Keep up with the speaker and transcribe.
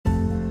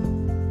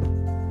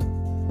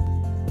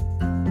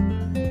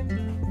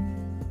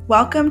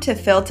Welcome to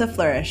Phil to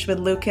Flourish with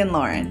Luke and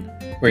Lauren,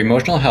 where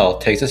emotional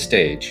health takes a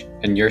stage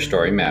and your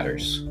story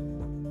matters.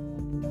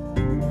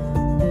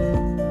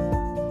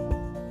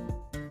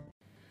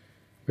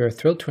 We are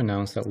thrilled to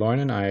announce that Lauren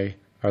and I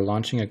are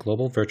launching a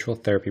global virtual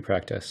therapy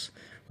practice.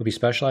 We'll be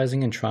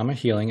specializing in trauma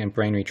healing and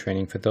brain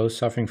retraining for those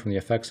suffering from the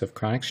effects of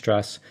chronic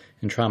stress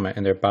and trauma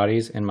in their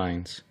bodies and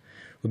minds.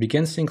 We'll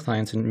begin seeing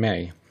clients in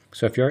May,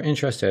 so if you're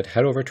interested,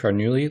 head over to our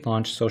newly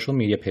launched social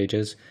media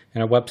pages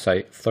and our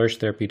website,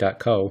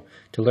 flourishtherapy.co,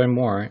 to learn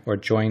more or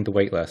join the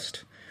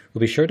waitlist. We'll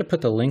be sure to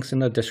put the links in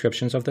the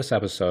descriptions of this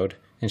episode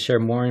and share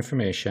more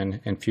information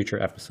in future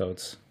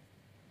episodes.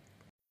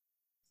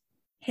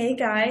 Hey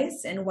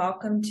guys, and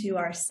welcome to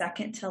our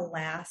second to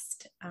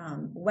last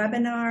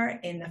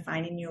webinar in the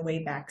Finding Your Way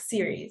Back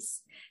series.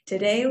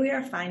 Today we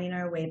are finding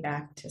our way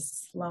back to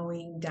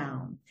slowing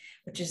down,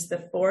 which is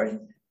the fourth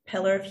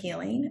pillar of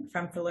healing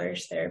from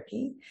Flourish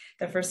Therapy.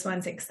 The first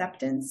one's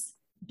acceptance,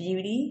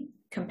 beauty,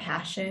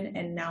 compassion,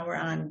 and now we're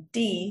on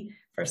D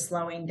for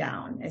slowing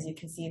down. As you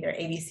can see, they're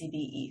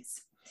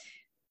ABCDEs.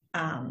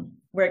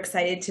 We're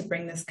excited to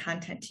bring this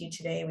content to you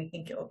today. We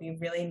think it will be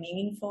really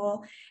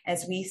meaningful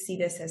as we see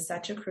this as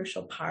such a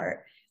crucial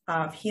part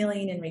of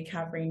healing and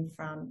recovering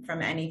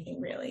from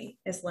anything really,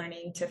 is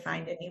learning to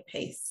find a new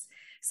pace.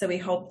 So we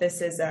hope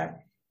this is a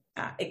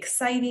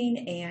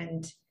exciting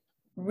and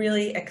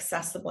really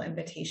accessible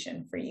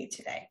invitation for you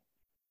today.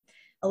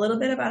 A little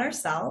bit about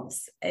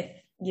ourselves. If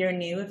you're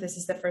new, if this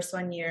is the first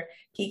one you're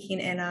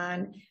peeking in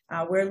on,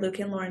 we're Luke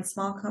and Lauren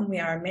Smallcomb. We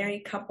are a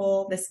married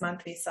couple. This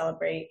month we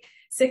celebrate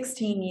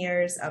 16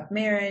 years of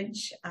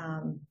marriage.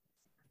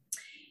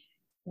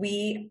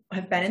 We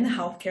have been in the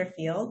healthcare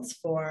fields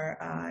for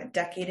a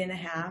decade and a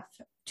half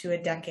to a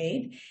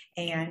decade,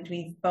 and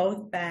we've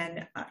both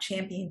been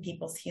championing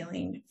people's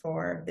healing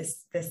for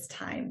this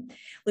time.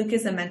 Luke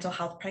is a mental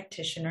health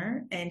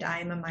practitioner, and I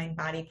am a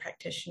mind-body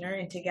practitioner,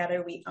 and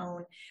together we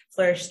own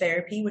Flourish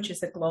Therapy, which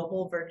is a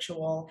global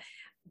virtual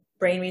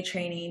brain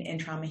retraining and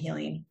trauma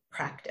healing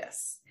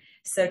practice.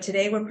 So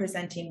today we're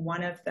presenting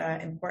one of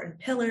the important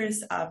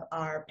pillars of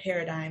our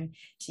paradigm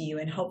to you,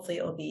 and hopefully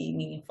it will be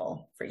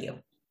meaningful for you.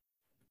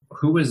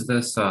 Who is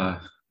this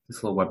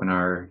little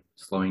webinar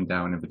slowing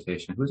down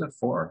invitation? Who's it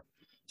for?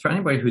 It's for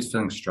anybody who's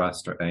feeling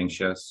stressed or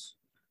anxious.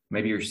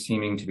 Maybe you're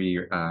seeming to be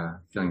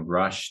feeling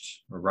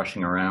rushed or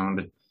rushing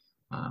around.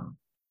 You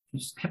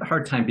just have a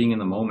hard time being in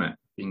the moment,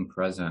 being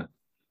present.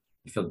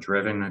 You feel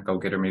driven, a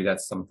go-getter. Maybe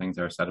that's some things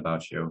that are said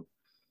about you.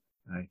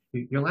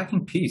 You're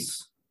lacking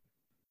peace.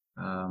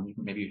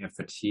 Maybe you have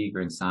fatigue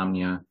or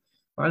insomnia.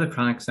 What are the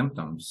chronic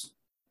symptoms?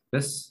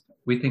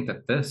 We think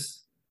that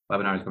this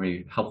webinar is going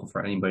to be helpful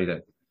for anybody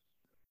that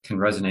can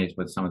resonate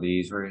with some of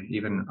these, or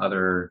even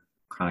other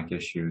chronic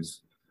issues,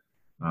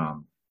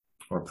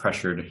 or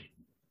pressured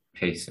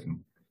pacing.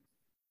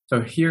 So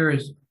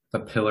here's the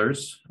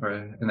pillars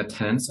and the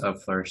tenets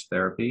of Flourish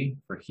Therapy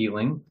for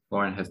healing.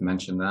 Lauren has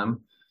mentioned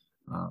them.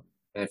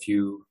 This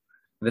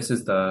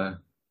is the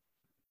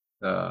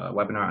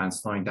webinar on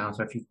slowing down.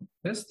 So if you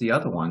missed the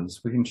other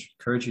ones, we can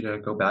encourage you to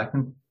go back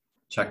and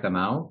check them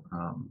out.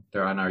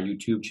 They're on our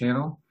YouTube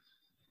channel.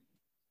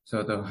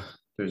 So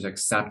there's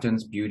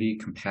acceptance, beauty,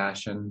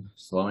 compassion,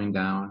 slowing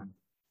down,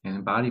 and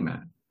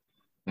embodiment.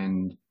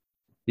 And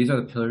these are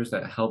the pillars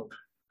that help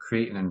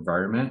create an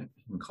environment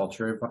and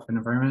culture an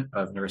environment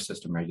of nervous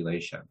system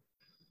regulation.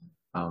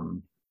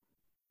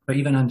 But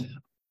even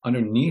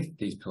underneath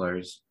these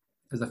pillars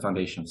is the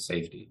foundation of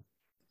safety.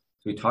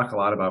 So we talk a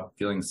lot about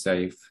feeling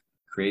safe,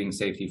 creating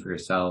safety for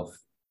yourself,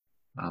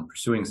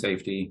 pursuing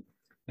safety.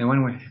 And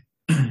when we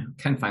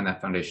can find that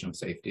foundation of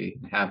safety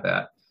and have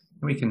that,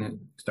 we can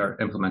start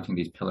implementing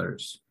these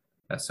pillars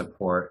that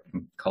support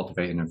and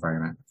cultivate an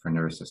environment for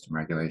nervous system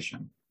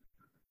regulation.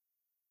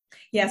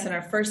 Yes, and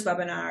our first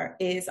webinar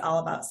is all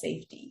about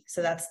safety.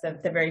 So that's the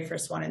very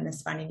first one in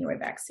this Finding Your Way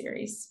Back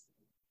series.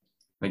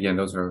 Again,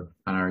 those are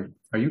on our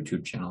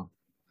YouTube channel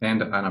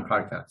and on our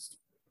podcast.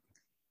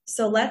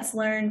 So let's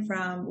learn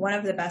from one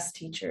of the best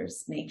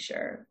teachers,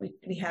 nature.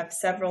 We have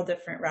several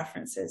different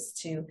references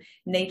to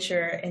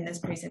nature in this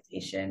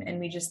presentation, and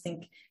we just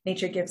think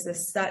nature gives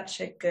us such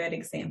a good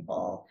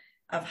example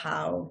of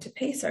how to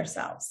pace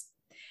ourselves.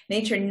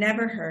 Nature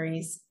never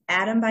hurries.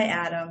 Atom by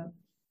atom,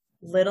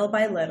 little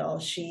by little,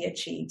 she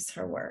achieves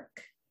her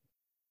work.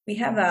 We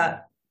have an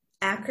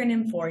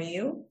acronym for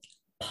you,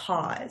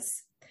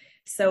 PAUSE.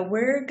 So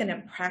we're going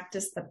to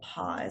practice the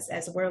pause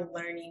as we're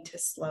learning to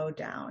slow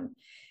down.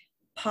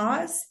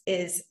 Pause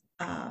is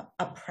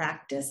a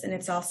practice, and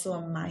it's also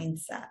a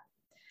mindset.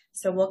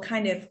 So we'll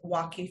kind of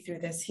walk you through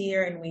this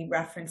here, and we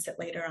reference it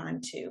later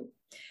on too.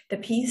 The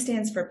P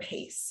stands for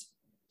pace.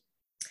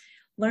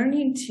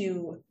 Learning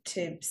to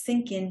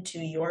sink into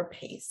your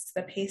pace,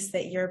 the pace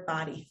that your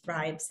body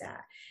thrives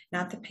at,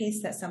 not the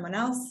pace that someone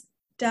else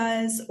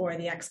does or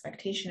the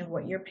expectation of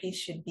what your pace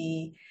should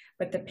be,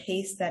 but the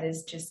pace that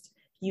is just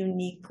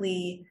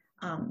uniquely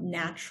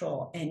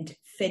natural and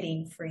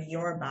fitting for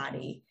your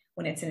body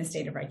when it's in a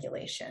state of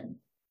regulation.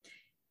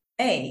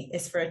 A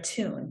is for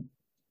attune.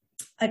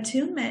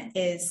 Attunement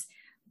is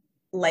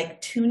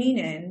like tuning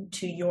in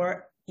to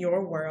your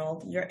your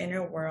world, your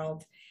inner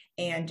world,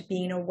 and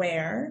being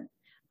aware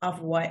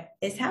of what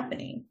is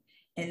happening.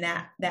 And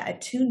that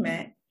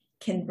attunement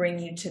can bring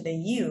you to the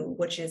you,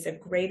 which is a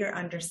greater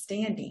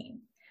understanding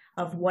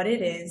of what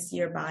it is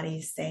your body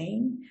is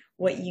saying,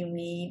 what you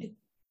need,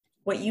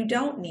 what you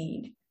don't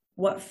need,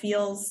 what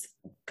feels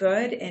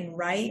good and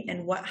right,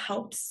 and what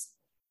helps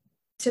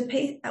you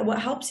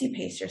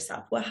pace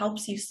yourself, what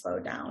helps you slow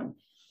down.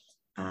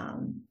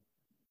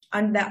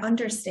 And that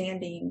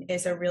understanding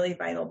is a really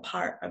vital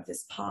part of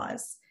this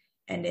pause,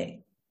 and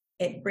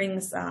it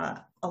brings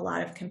a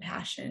lot of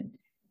compassion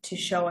to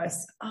show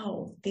us,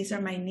 oh, these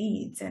are my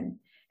needs, and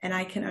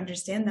I can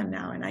understand them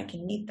now, and I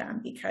can meet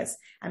them because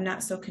I'm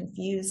not so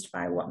confused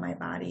by what my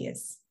body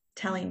is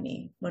telling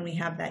me when we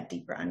have that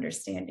deeper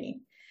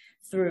understanding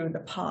through the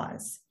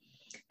pause.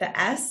 The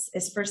S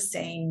is for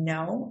saying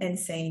no and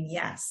saying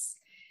yes.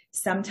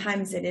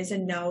 Sometimes it is a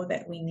no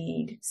that we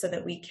need so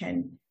that we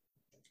can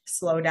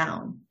slow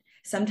down.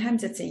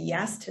 Sometimes it's a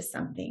yes to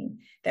something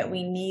that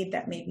we need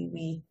that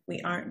maybe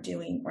we aren't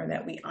doing, or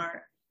that we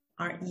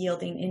aren't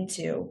yielding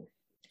into.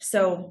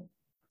 So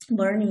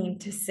learning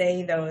to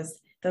say those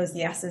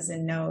yeses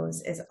and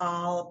nos is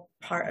all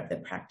part of the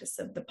practice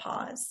of the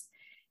pause.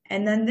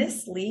 And then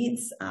this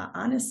leads,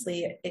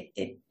 honestly,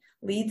 it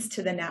leads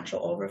to the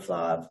natural overflow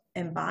of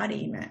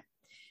embodiment.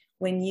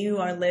 When you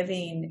are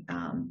living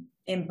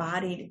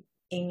embodied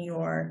in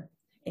your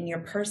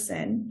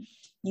person,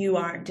 you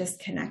aren't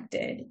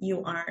disconnected.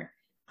 You aren't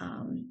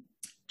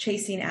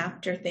chasing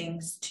after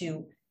things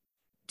to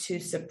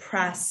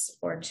suppress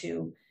or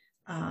to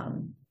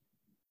kind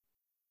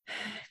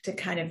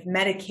of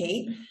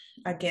medicate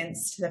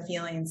against the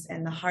feelings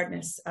and the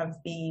hardness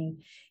of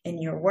being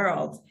in your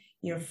world.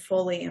 You're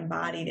fully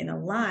embodied and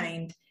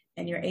aligned,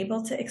 and you're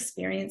able to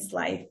experience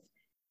life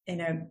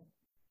in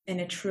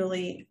a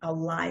truly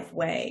alive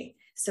way.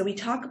 So we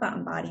talk about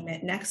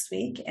embodiment next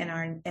week in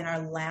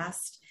our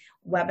last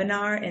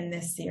webinar in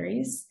this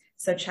series.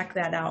 So check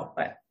that out.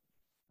 But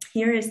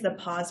here is the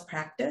pause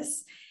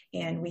practice.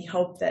 And we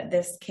hope that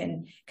this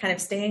can kind of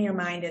stay in your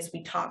mind as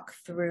we talk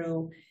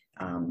through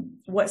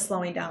what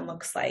slowing down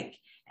looks like,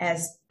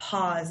 as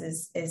pause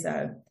is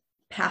a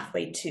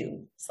pathway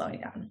to slowing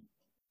down.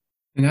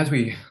 And as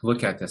we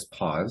look at this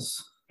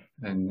pause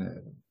and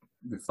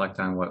reflect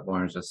on what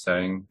Lauren's just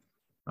saying,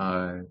 we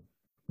want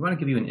to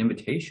give you an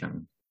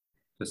invitation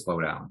to slow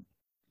down.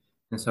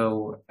 And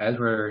so as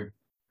we're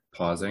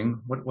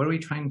pausing, what are we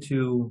trying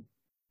to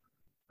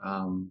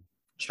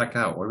check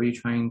out? What are we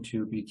trying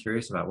to be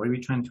curious about? What are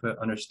we trying to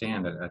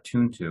understand,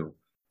 attune to?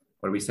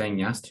 What are we saying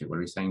yes to? What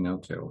are we saying no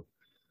to?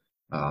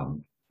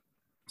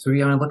 So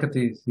we want to look at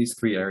these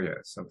three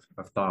areas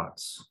of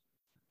thoughts: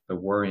 the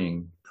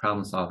worrying,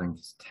 problem solving,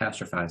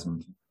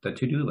 catastrophizing, the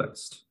to-do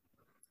list.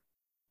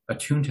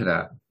 Attune to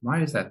that.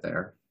 Why is that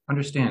there?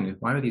 Understand,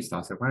 why are these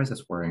thoughts there? Why is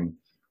this worrying?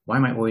 Why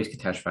am I always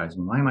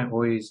catastrophizing? Why am I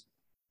always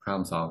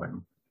problem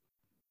solving?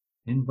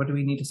 And what do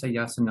we need to say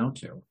yes and no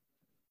to?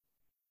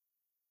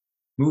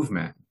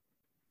 Movement.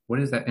 What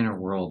is that inner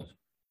world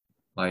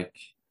like?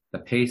 The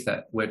pace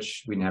at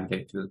which we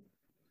navigate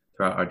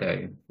throughout our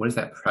day. What is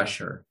that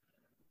pressure?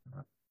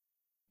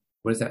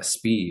 What is that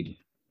speed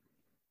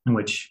in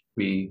which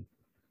we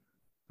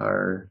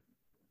are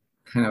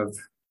kind of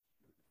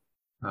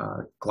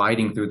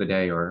gliding through the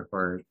day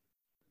or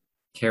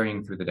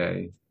carrying through the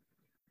day?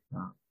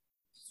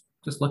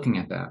 Just looking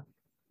at that.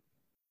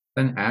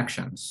 Then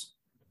actions,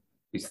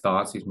 these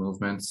thoughts, these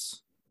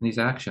movements, and these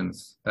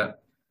actions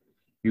that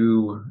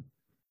you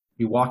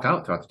walk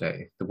out throughout the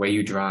day, the way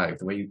you drive,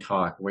 the way you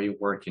talk, the way you're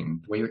working,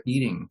 the way you're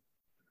eating,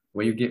 the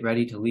way you get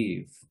ready to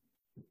leave.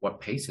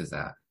 What pace is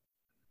that?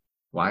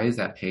 Why is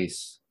that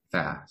pace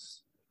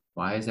fast?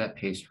 Why is that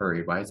pace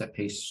hurried? Why is that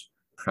pace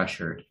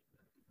pressured?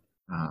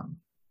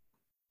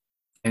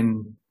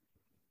 And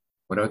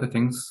what are the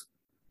things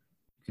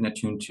you can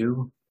attune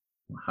to?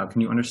 How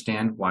can you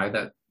understand why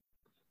that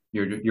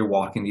you're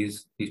walking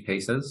these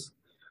paces?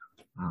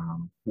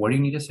 What do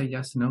you need to say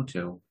yes and no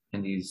to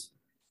in these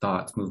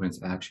thoughts, movements,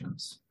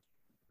 actions,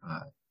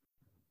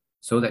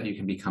 so that you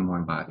can become more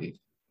embodied?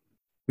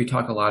 We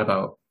talk a lot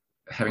about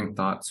having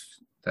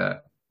thoughts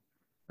that,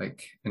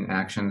 like, in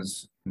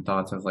actions and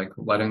thoughts of like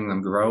letting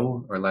them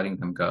grow or letting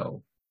them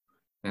go.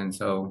 And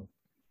so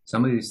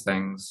some of these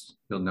things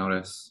you'll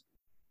notice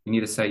you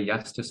need to say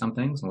yes to some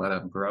things and let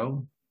them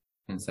grow,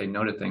 and say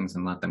no to things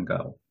and let them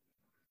go.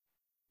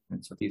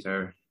 And so these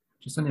are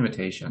just an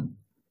invitation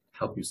to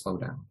help you slow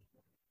down.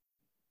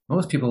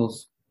 Most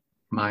people's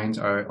minds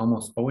are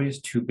almost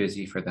always too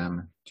busy for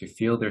them to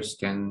feel their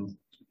skin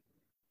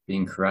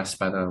being caressed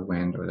by the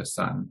wind or the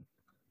sun.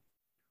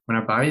 When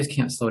our bodies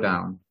can't slow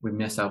down, we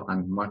miss out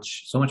on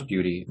so much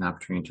beauty and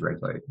opportunity to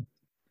regulate.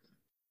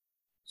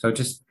 So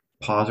just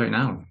pause right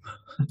now.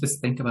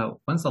 Just think about,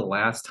 when's the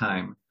last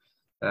time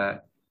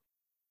that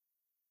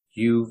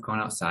you've gone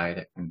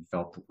outside and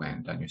felt the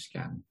wind on your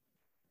skin,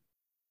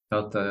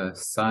 felt the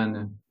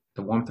sun,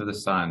 the warmth of the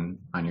sun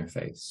on your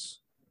face?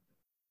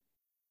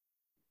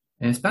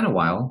 And it's been a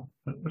while.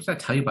 What does that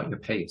tell you about your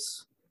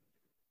pace?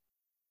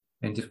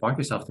 And just walk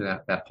yourself through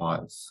that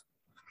pause.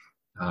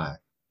 Uh,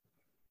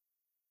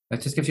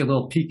 that just gives you a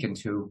little peek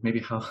into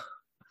maybe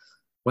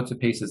what the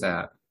pace is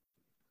at.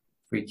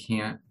 If we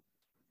can't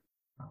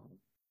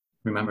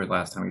remember the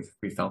last time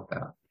we felt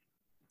that.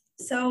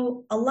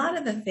 So, a lot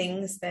of the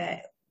things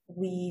that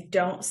we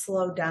don't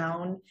slow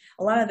down,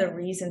 a lot of the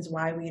reasons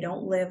why we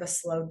don't live a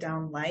slowed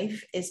down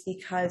life is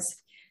because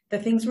the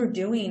things we're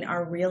doing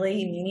are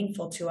really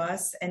meaningful to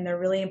us and they're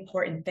really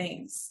important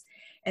things.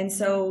 And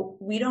so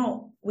we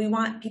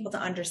want people to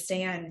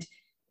understand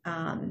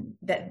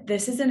that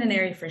this isn't an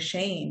area for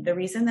shame. The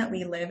reason that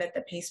we live at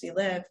the pace we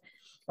live,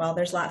 well,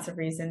 there's lots of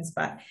reasons,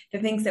 but the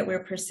things that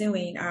we're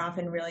pursuing are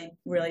often really,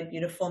 really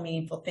beautiful,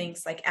 meaningful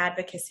things like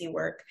advocacy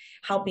work,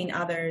 helping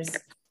others,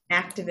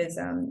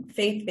 activism,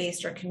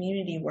 faith-based or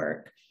community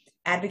work,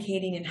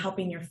 advocating and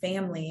helping your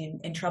family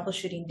and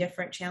troubleshooting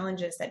different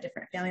challenges that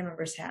different family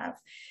members have,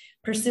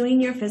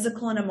 pursuing your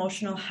physical and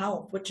emotional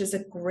health, which is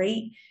a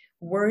great,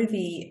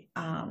 worthy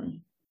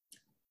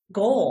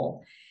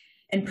goal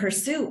and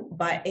pursuit,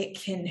 but it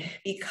can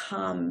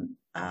become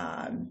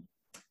a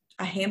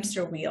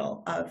hamster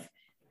wheel of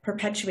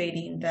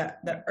perpetuating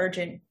the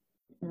urgent,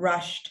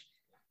 rushed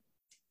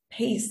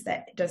pace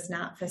that does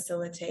not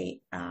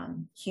facilitate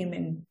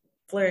human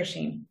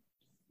flourishing.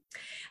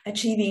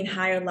 Achieving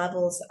higher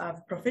levels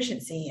of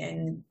proficiency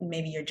in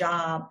maybe your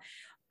job,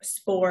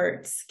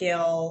 sport,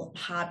 skill,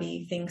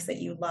 hobby, things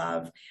that you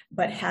love,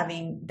 but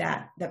having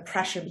the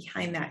pressure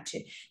behind that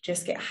to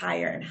just get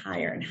higher and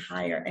higher and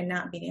higher, and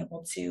not being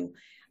able to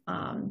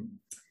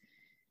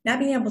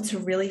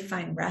really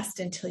find rest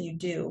until you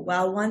do.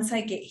 Well, once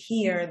I get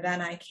here, then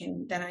I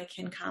can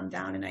calm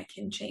down and I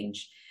can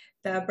change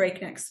the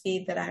breakneck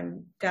speed that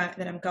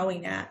I'm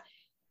going at.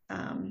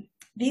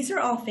 These are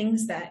all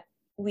things that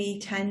we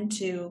tend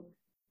to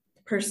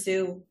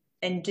pursue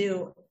and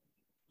do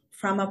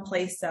from a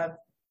place of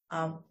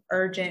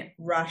urgent,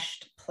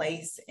 rushed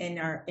place in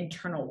our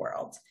internal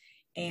world.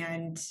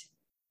 And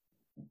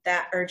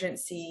that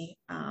urgency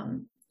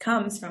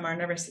comes from our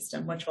nervous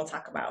system, which we'll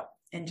talk about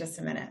in just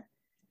a minute.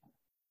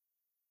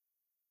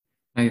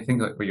 I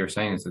think like what you're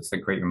saying is it's a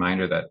great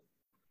reminder that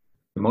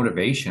the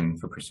motivation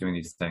for pursuing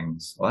these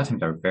things a lot of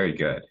times are very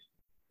good.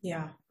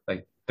 Yeah.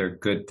 Like they're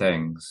good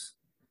things.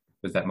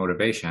 There's that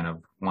motivation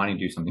of wanting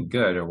to do something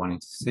good or wanting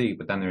to see,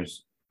 but then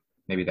there's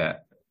maybe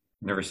that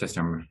nervous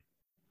system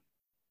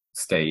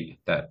state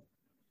that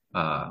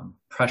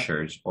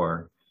pressures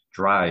or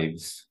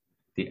drives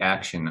the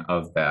action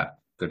of that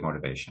good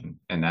motivation,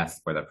 and that's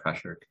where the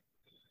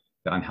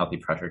unhealthy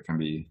pressure can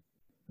be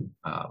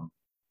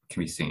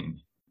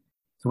seen.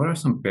 So, what are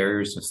some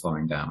barriers to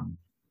slowing down?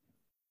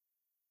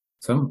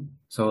 So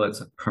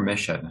it's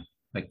permission,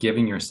 like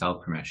giving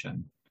yourself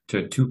permission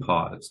to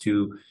pause,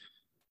 to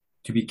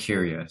be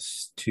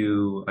curious,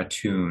 to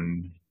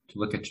attune, to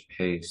look at your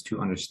pace,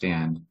 to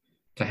understand,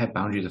 to have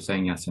boundaries of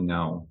saying yes and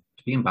no,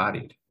 to be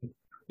embodied.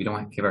 We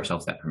don't give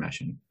ourselves that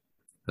permission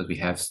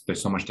because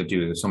there's so much to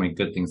do. There's so many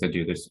good things to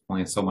do. There's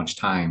only so much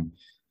time.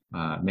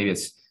 Maybe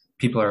it's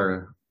people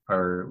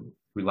are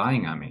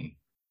relying on me.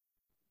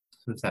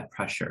 So there's that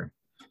pressure.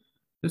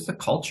 There's the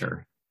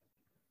culture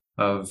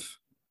of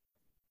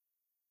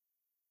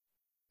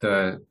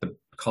the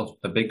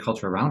big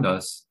culture around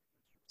us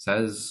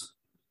says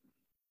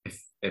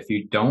if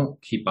you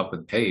don't keep up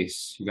with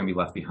pace, you're going to be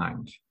left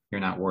behind. You're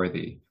not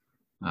worthy.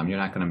 You're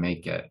not going to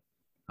make it.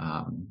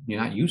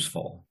 You're not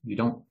useful. You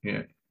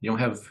don't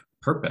have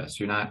purpose.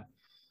 You're not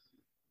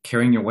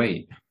carrying your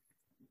weight.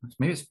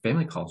 Maybe it's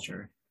family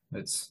culture.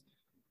 It's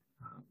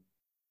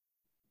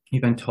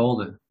you've been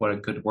told what a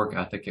good work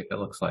ethic it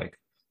looks like.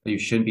 That you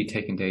shouldn't be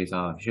taking days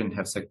off. You shouldn't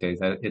have sick days.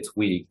 That it's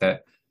weak.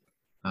 That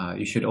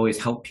you should always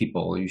help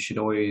people. You should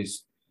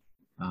always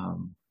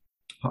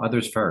put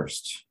others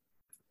first.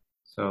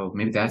 So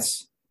maybe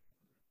that's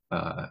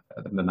the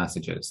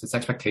messages. It's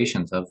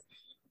expectations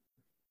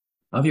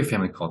of your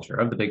family culture,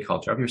 of the big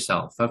culture, of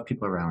yourself, of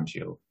people around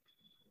you.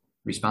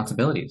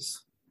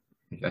 Responsibilities.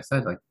 Like I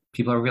said, like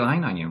people are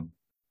relying on you.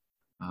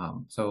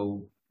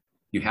 So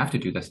you have to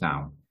do this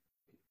now.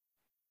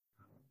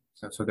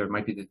 So there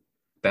might be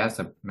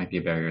might be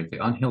a barrier.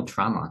 The unhealed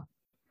trauma,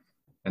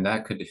 and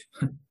that could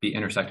be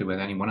intersected with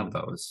any one of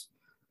those,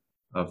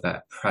 of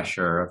that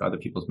pressure of other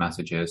people's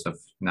messages, of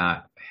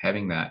not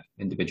having that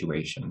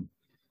individuation.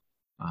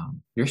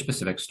 Your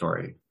specific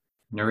story,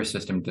 nervous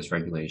system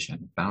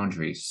dysregulation,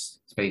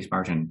 boundaries, space,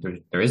 margin,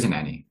 there isn't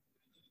any.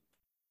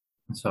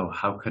 So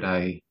how could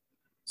I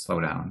slow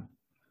down?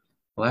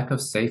 Lack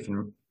of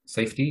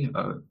safety,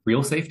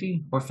 real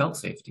safety or felt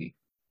safety.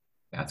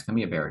 That's going to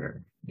be a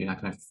barrier.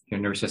 Your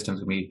nervous system's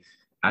going to be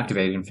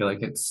activated and feel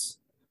like I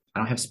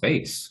don't have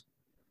space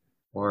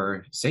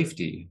or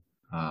safety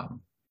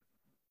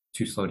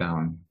to slow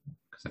down.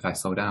 Because if I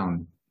slow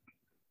down,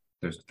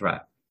 there's a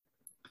threat.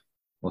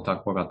 We'll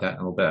talk more about that in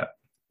a little bit.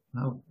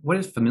 What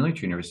is familiar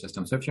to your nervous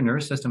system? So if your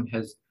nervous system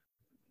has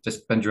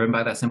just been driven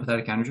by that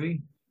sympathetic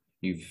energy,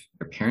 your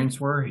parents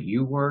were,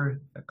 you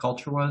were, the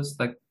culture was,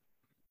 like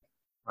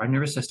our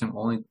nervous system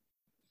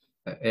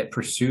it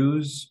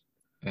pursues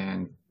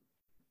and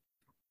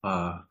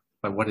by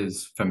what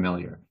is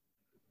familiar.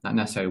 not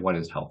necessarily what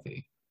is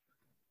healthy.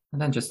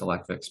 And then just the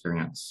lack of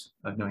experience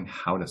of knowing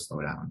how to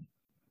slow down,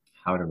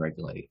 how to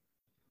regulate.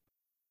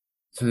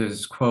 So there's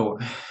this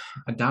quote,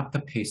 adopt the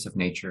pace of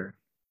nature.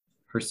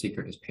 Her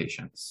secret is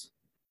patience.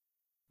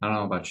 I don't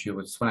know about you,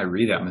 but just when I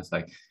read it, I'm just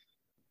like,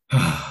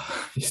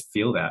 just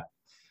feel that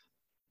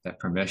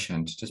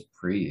permission to just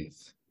breathe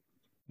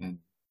and,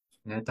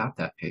 and adopt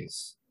that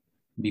pace.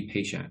 Be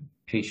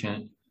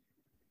patient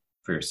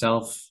for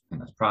yourself in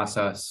this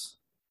process,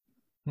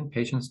 and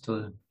patience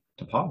to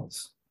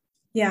pause.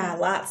 Yeah,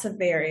 lots of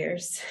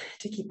barriers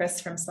to keep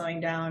us from slowing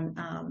down.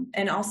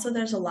 And also,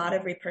 there's a lot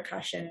of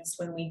repercussions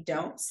when we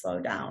don't slow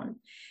down.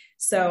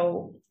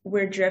 So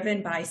we're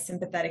driven by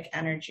sympathetic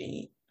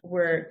energy.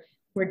 We're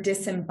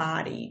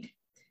disembodied,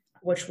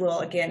 which we'll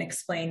again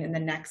explain in the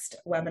next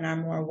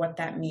webinar more what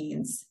that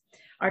means.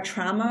 Our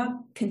trauma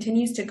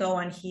continues to go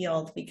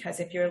unhealed because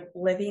if you're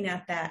living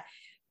at that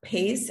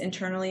pace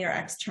internally or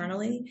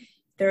externally,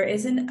 there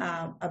isn't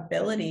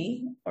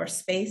ability or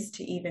space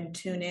to even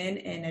tune in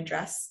and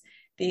address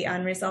the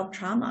unresolved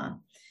trauma.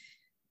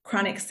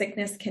 Chronic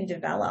sickness can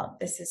develop.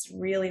 This is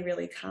really,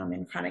 really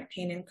common. Chronic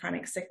pain and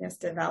chronic sickness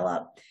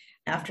develop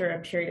after a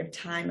period of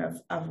time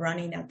of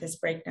running at this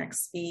breakneck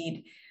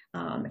speed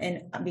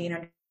and being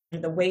under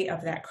the weight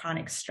of that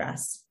chronic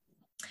stress.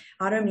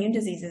 Autoimmune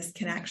diseases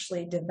can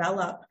actually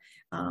develop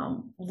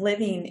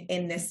living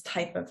in this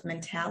type of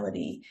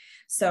mentality.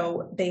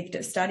 So they've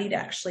studied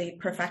actually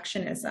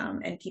perfectionism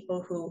and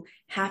people who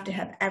have to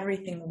have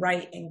everything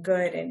right and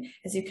good. And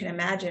as you can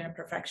imagine, a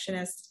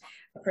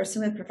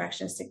person with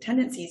perfectionistic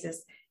tendencies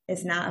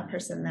is not a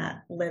person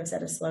that lives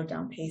at a slowed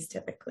down pace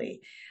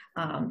typically.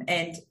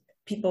 And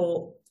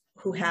people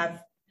who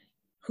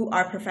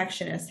are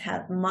perfectionists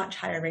have much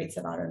higher rates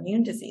of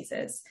autoimmune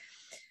diseases.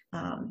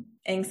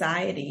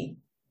 Anxiety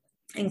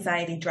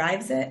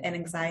drives it, and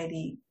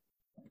anxiety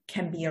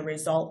can be a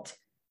result,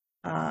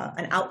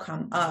 an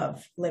outcome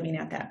of living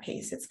at that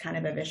pace. It's kind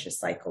of a vicious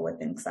cycle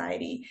with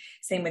anxiety.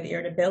 Same with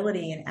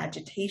irritability and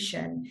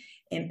agitation,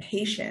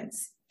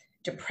 impatience,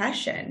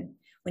 depression.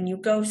 When you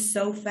go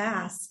so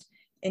fast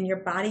and your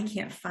body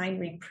can't find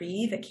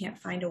reprieve, it can't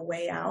find a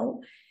way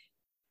out,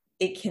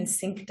 it can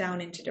sink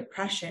down into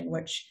depression,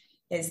 which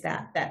is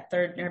that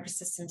third nervous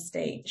system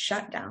state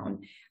shutdown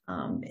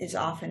is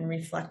often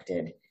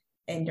reflected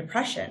in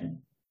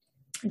depression,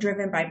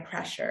 driven by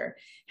pressure,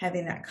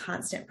 having that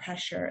constant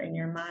pressure in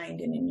your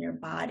mind and in your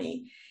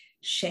body,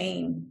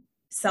 shame,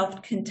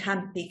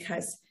 self-contempt,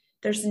 because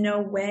there's no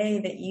way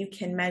that you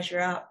can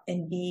measure up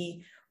and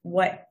be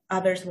what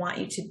others want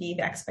you to be,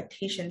 the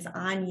expectations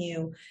on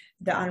you,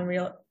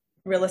 the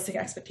realistic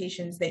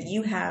expectations that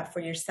you have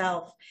for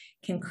yourself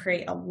can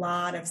create a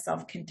lot of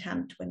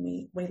self-contempt when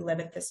we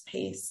live at this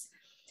pace.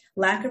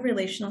 Lack of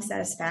relational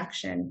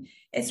satisfaction.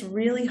 It's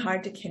really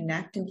hard to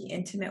connect and be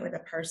intimate with a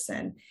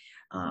person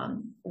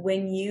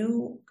when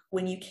you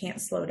can't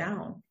slow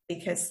down,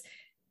 because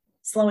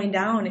slowing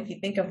down, if you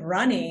think of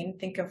running,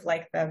 think of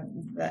like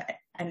the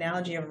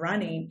analogy of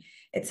running,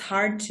 it's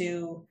hard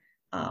to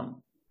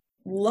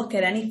look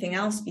at anything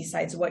else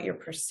besides what you're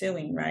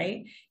pursuing,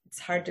 right? It's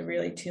hard to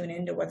really tune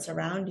into what's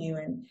around you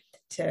and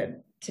to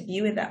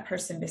be with that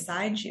person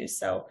beside you.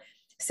 So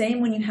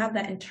same when you have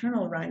that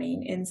internal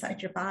running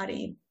inside your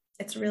body,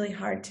 it's really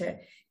hard to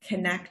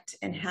connect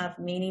and have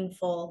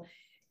meaningful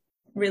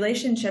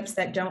relationships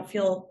that don't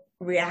feel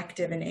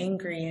reactive and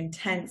angry and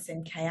tense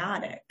and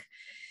chaotic.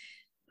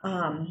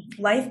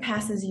 Life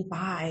passes you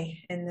by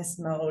in this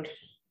mode,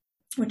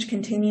 which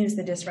continues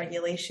the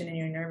dysregulation in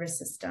your nervous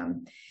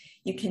system.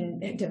 You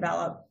can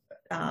develop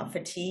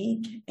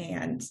fatigue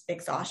and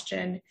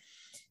exhaustion.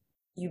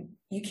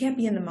 You can't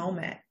be in the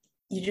moment.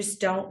 You just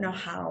don't know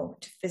how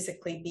to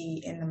physically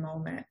be in the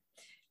moment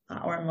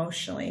or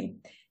emotionally.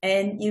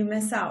 And you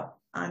miss out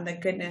on the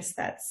goodness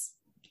that's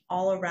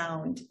all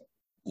around.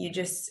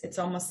 It's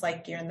almost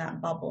like you're in that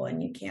bubble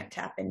and you can't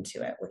tap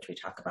into it, which we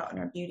talk about in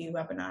our beauty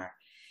webinar.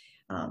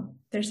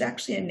 There's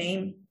actually a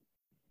name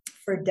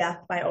for death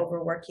by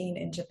overworking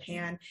in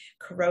Japan,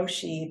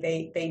 karoshi.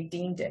 They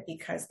deemed it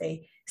because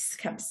they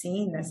kept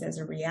seeing this as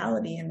a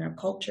reality in their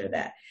culture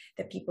that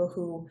people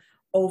who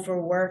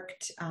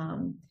overworked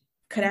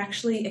could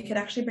actually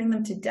bring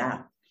them to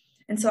death.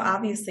 And so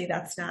obviously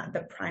that's not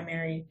the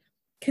primary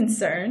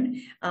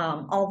concern,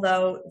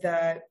 although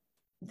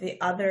the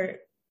other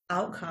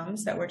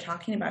outcomes that we're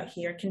talking about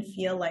here can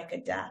feel like a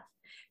death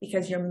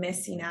because you're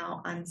missing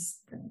out on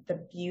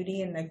the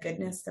beauty and the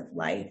goodness of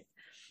life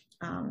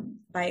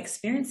by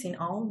experiencing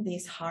all of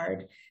these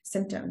hard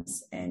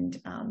symptoms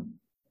and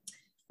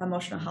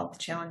emotional health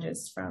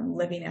challenges from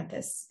living at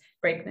this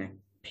breakneck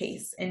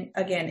pace. And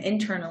again,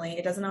 internally,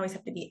 it doesn't always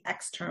have to be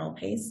external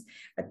pace,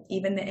 but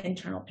even the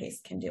internal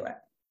pace can do it.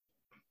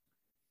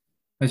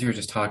 As you were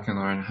just talking,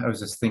 Lauren, I was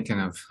just thinking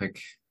of like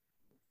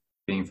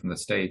being from the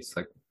States,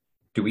 like,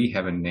 do we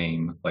have a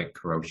name like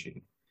karoshi?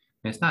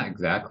 And it's not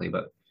exactly,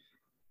 but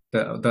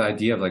the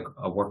idea of like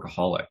a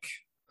workaholic.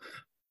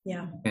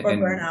 Yeah, or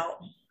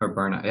burnout. Or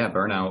burnout. Yeah,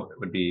 burnout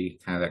would be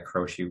kind of that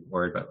karoshi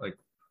word, but like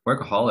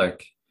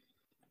workaholic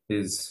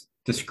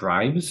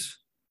describes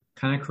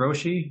kind of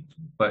crochet,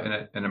 but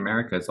in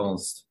America, it's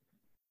almost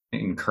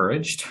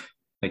encouraged.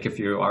 Like if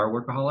you are a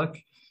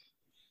workaholic,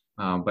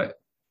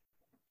 but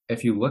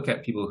if you look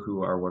at people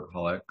who are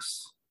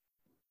workaholics,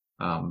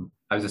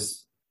 I was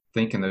just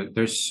thinking that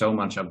there's so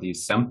much of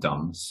these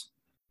symptoms.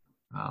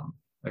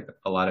 Like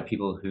a lot of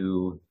people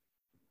who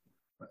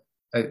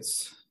I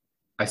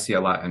see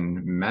a lot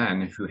in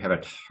men who have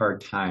a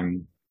hard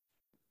time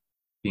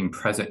being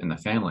present in the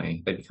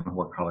family. They become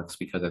workaholics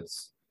because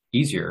it's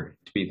easier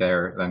to be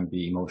there than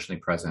be emotionally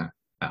present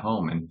at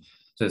home. And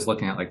so it's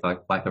looking at like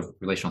lack of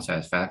relational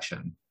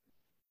satisfaction.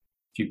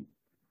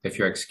 If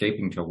you're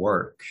escaping to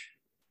work,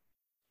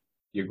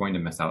 you're going to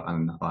miss out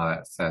on a lot of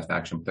that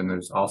satisfaction. But then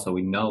there's also,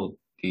 we know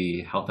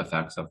the health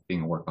effects of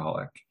being a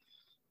workaholic,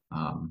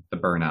 the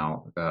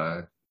burnout,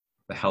 the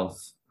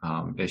health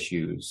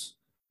issues.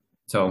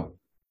 So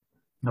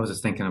I was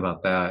just thinking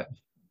about that,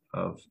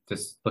 of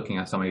just looking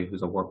at somebody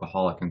who's a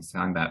workaholic and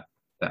seeing that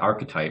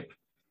archetype.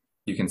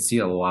 You can see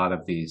a lot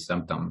of these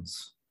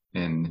symptoms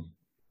in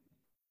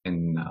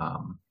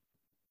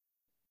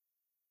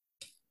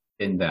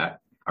that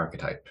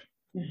archetype.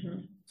 Mm-hmm.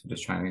 So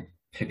just trying to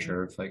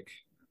picture of like,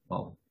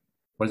 well,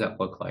 what does that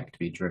look like to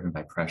be driven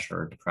by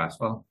pressure or depressed?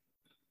 Well,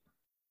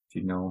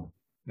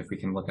 if we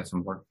can look at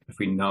some work, if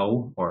we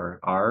know or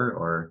are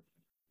or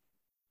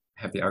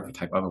have the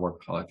archetype of a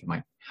workaholic, it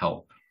might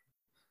help.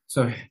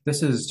 So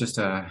this is just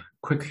a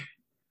quick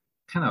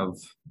kind of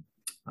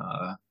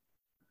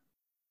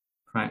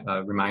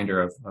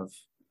reminder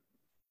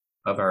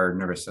of our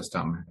nervous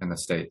system in the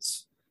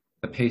states.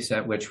 The pace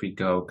at which we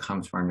go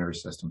comes from our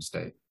nervous system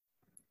state.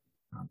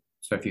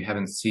 So if you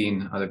haven't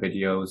seen other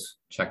videos,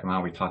 check them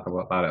out. We talk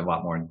about it a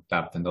lot more in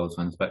depth than those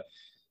ones, but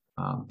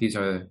these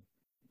are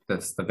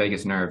the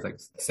vagus nerve, like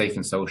safe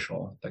and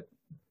social, that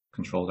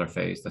controls our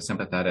phase, the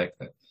sympathetic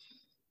that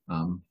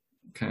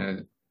kind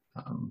of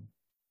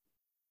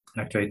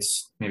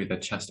activates maybe the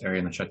chest area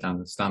and the shutdown of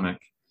the stomach.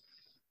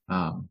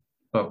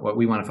 But what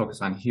we want to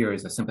focus on here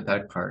is the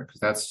sympathetic part,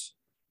 because that's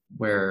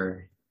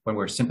where, when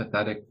we're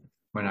sympathetic,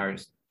 when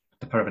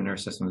the part of a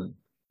nervous system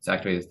is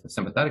activated, is the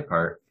sympathetic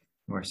part,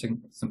 and we're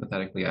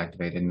sympathetically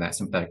activated, and that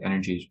sympathetic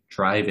energy is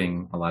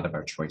driving a lot of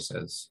our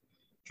choices,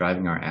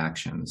 driving our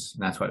actions.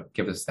 And that's what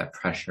gives us that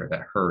pressure,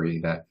 that hurry,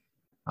 that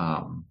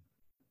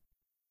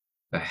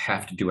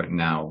have to do it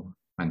now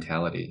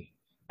mentality.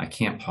 I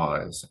can't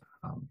pause.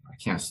 I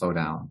can't slow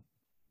down.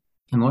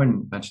 And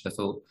Lauren mentioned this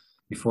a little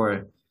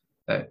before,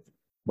 that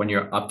when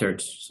you're up there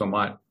so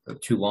much,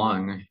 too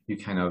long, you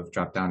kind of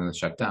drop down in the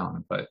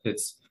shutdown. But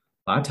it's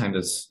a lot of times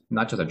it's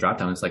not just a drop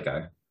down, it's like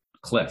a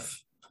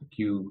cliff.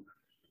 You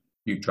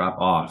drop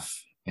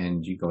off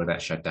and you go to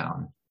that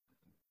shutdown.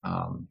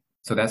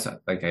 So that's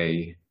like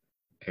a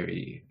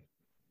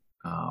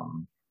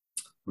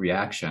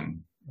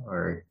reaction,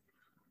 or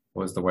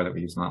what was the word that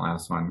we used in that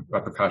last one?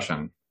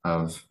 Repercussion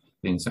of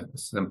being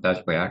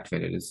sympathetically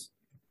activated is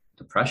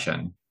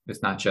depression.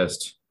 It's not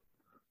just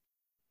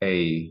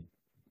a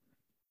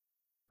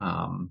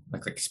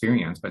like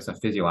experience, but it's a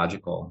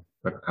physiological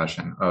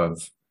repercussion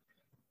of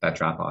that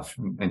drop off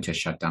into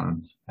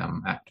shutdown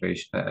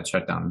activation,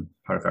 shutdown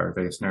part of our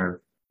vagus nerve.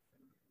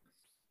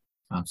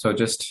 So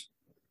just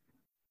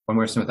when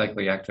we're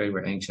sympathetically activated,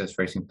 we're anxious,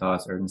 racing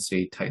thoughts,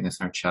 urgency, tightness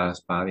in our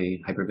chest,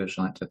 body,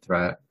 hypervigilant to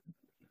threat.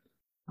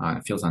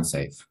 It feels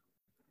unsafe.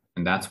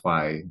 And that's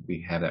why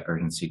we have that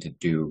urgency to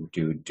do.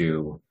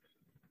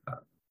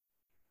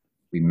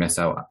 We miss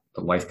out.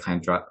 The life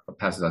kind of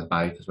passes us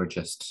by because we're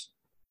just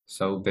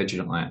so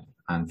vigilant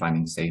on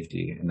finding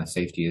safety. And the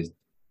safety is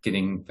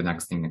getting the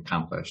next thing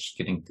accomplished,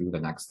 getting through the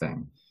next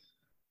thing.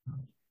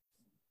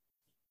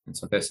 And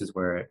so this is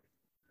where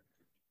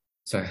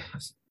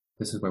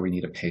we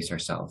need to pace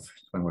ourselves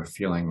when we're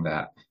feeling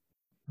that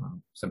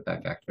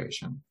sympathetic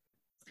activation.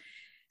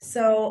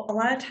 So a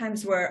lot of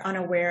times we're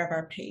unaware of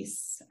our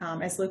pace.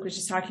 As Luke was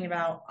just talking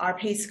about, our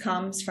pace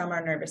comes from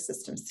our nervous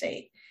system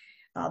state.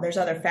 There's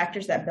other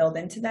factors that build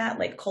into that,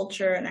 like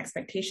culture and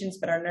expectations,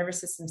 but our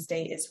nervous system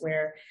state is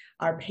where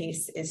our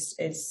pace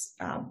is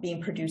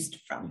being produced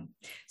from.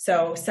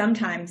 So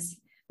sometimes,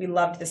 we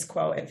loved this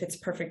quote, if it's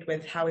perfect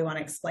with how we want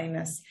to explain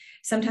this,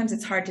 sometimes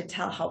it's hard to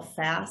tell how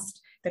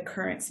fast the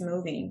current's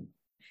moving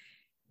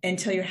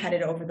until you're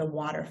headed over the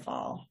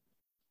waterfall.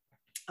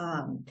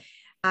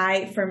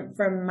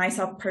 For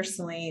myself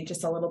personally,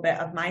 just a little bit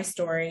of my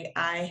story,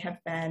 I have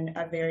been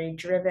a very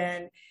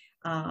driven,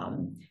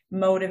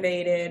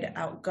 motivated,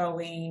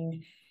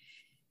 outgoing,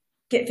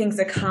 get things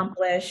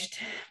accomplished,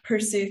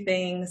 pursue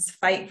things,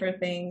 fight for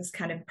things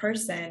kind of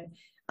person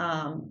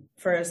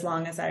for as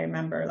long as I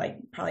remember, like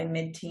probably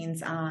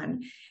mid-teens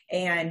on.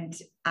 And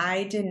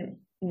I didn't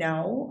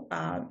know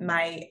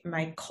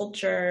my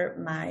culture,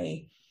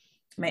 my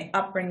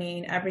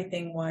upbringing,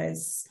 everything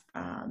was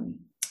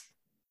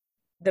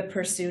the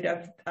pursuit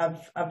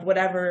of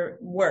whatever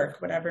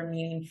work, whatever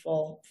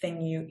meaningful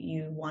thing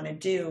you want to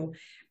do.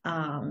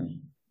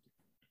 And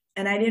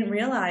I didn't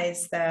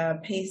realize the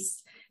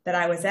pace that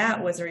I was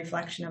at was a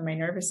reflection of my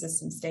nervous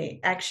system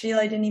state. Actually,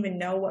 I didn't even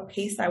know what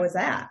pace I was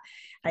at.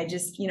 I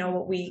just,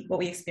 what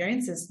we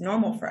experience is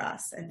normal for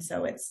us. And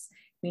so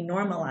we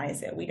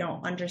normalize it. We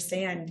don't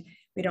understand,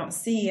 we don't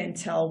see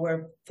until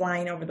we're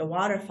flying over the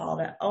waterfall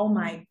that, oh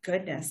my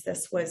goodness,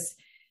 this was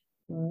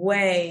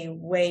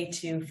way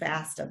too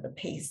fast of the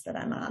pace that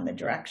I'm on, the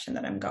direction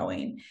that I'm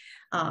going.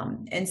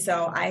 And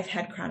so I've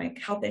had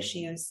chronic health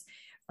issues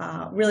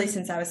really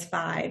since I was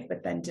 5,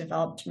 but then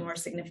developed more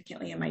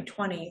significantly in my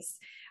 20s.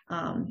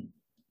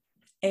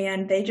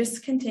 And they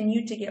just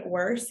continued to get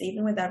worse,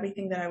 even with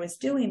everything that I was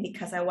doing,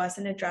 because I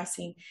wasn't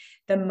addressing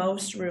the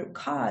most root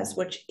cause,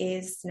 which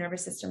is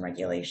nervous system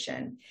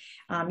regulation.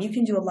 You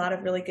can do a lot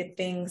of really good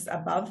things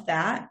above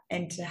that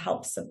and to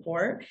help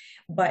support.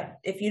 But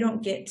if you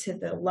don't get to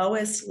the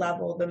lowest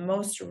level, the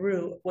most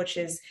root, which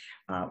is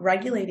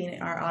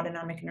regulating our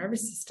autonomic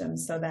nervous system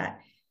so that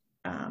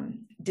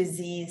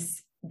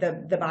disease,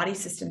 the body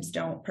systems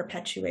don't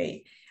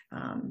perpetuate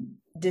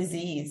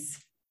disease.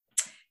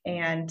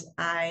 And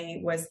I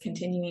was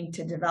continuing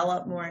to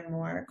develop more and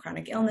more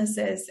chronic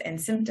illnesses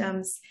and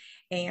symptoms.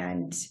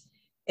 And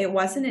it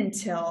wasn't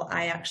until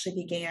I actually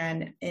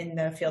began in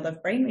the field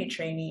of brain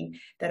retraining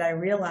that I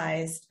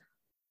realized,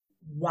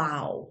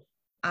 wow,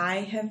 I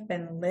have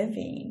been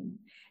living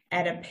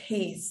at a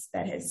pace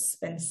that has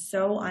been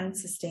so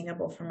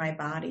unsustainable for my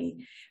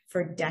body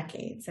for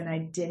decades, and I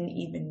didn't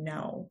even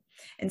know.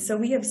 And so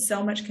we have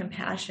so much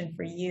compassion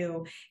for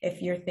you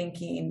if you're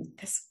thinking,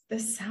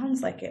 this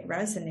sounds like it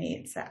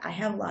resonates. I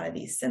have a lot of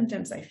these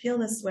symptoms. I feel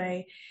this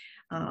way.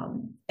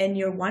 And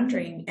you're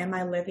wondering, am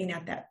I living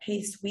at that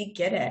pace? We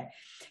get it.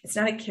 It's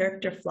not a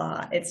character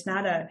flaw. It's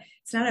not a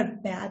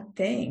bad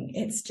thing.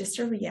 It's just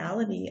a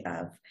reality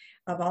of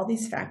all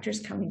these factors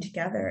coming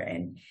together,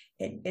 and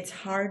it's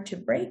hard to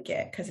break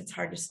it because it's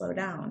hard to slow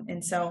down.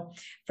 And so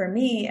for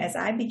me, as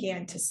I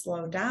began to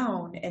slow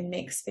down and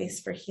make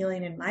space for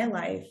healing in my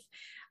life,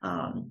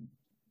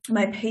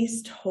 my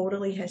pace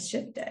totally has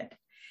shifted,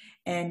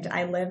 and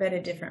I live at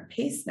a different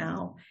pace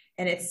now.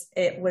 And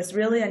it was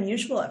really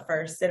unusual at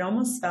first. It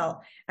almost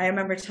felt, I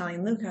remember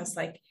telling Luke, I was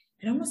like,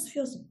 it almost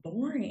feels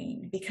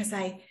boring because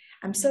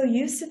I'm so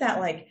used to that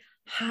like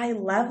high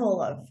level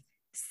of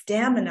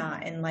stamina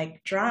and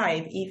like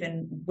drive,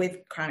 even with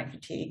chronic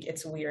fatigue.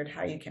 It's weird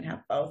how you can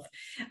have both,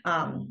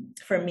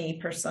 for me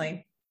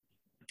personally.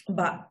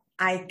 But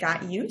I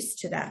got used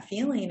to that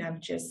feeling of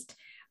just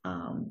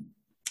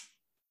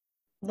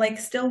like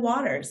still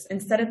waters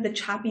instead of the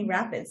choppy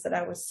rapids that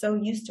I was so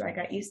used to. I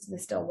got used to the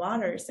still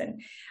waters,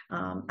 and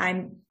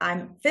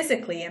I'm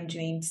physically, I'm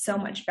doing so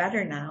much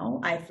better now.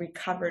 I've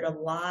recovered a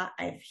lot.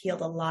 I've healed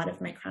a lot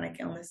of my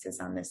chronic illnesses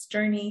on this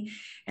journey,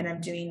 and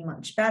I'm doing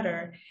much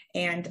better.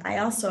 And I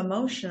also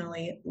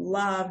emotionally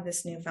love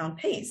this newfound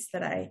pace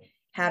that I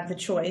have the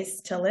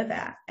choice to live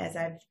at as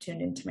I've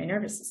tuned into my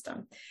nervous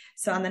system.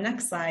 So on the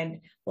next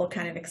slide, we'll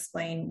kind of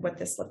explain what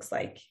this looks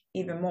like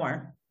even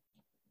more.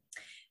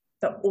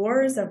 The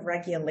oars of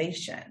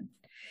regulation.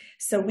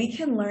 So we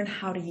can learn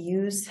how to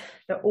use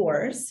the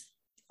oars,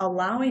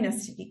 allowing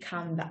us to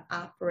become the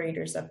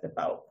operators of the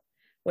boat,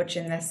 which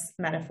in this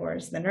metaphor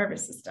is the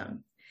nervous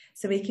system.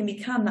 So we can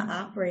become the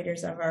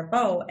operators of our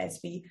boat as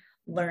we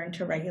learn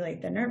to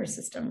regulate the nervous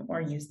system or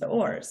use the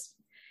oars.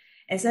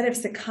 Instead of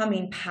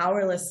succumbing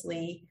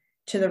powerlessly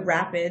to the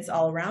rapids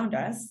all around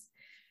us,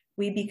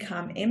 we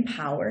become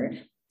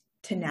empowered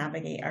to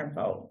navigate our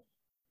boat.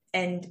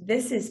 And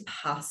this is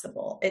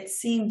possible. It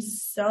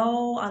seems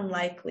so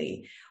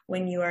unlikely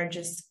when you are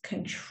just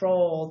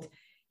controlled.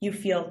 You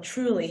feel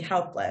truly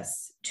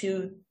helpless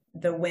to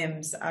the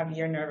whims of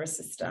your nervous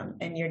system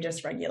and your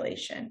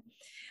dysregulation.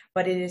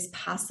 But it is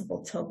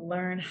possible to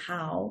learn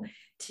how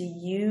to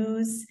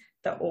use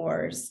the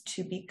oars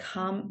to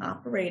become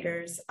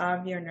operators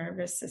of your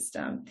nervous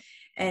system.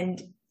 And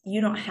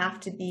you don't have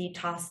to be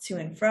tossed to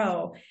and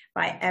fro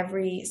by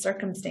every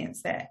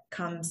circumstance that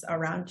comes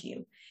around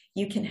you.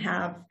 You can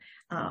have,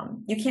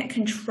 you can't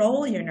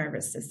control your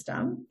nervous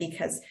system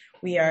because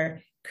we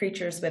are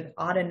creatures with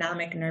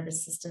autonomic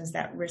nervous systems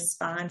that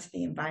respond to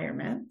the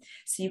environment.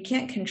 So you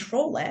can't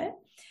control it,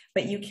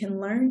 but you can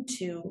learn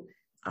to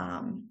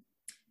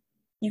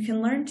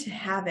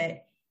have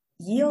it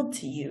yield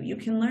to you. You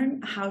can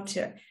learn how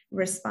to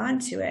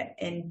respond to it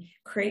and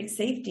create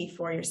safety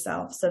for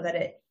yourself so that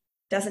it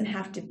doesn't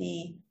have to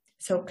be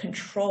so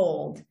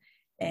controlled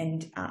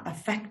and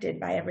affected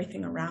by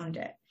everything around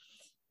it.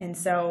 And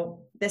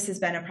so this has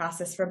been a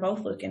process for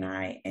both Luke and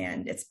I,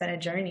 and it's been a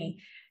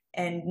journey.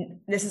 And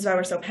this is why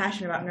we're so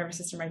passionate about nervous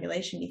system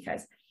regulation,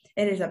 because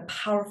it is a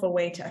powerful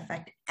way to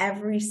affect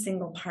every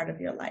single part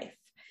of your life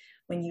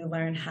when you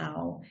learn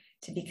how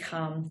to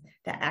become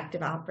the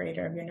active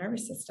operator of your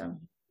nervous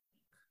system.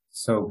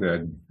 So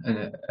good.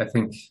 And I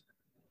think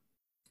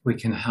we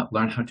can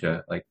learn how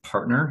to like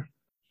partner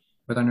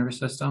with our nervous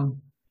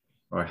system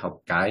or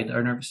help guide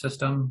our nervous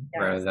system,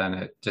 yes, rather than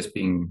it just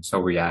being so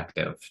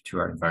reactive to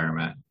our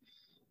environment.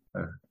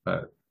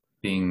 But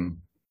being,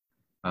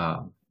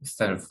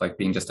 instead of like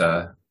being just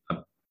an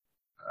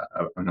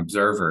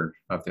observer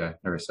of the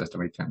nervous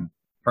system, we can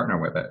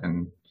partner with it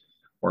and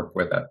work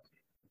with it,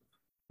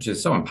 which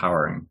is so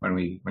empowering when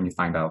you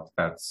find out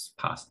that's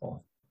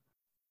possible.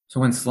 So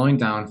when slowing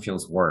down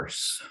feels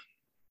worse,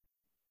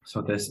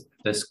 so this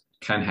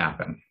can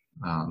happen,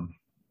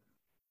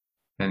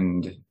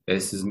 and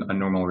this is a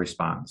normal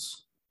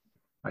response.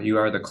 You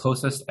are the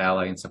closest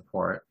ally and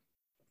support,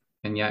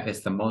 and yet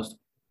it's the most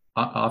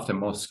often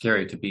most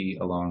scary to be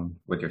alone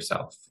with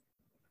yourself.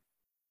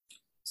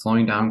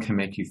 Slowing down can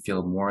make you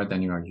feel more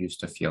than you are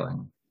used to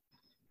feeling.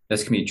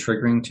 This can be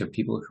triggering to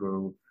people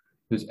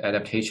whose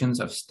adaptations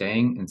of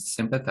staying in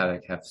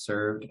sympathetic have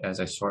served as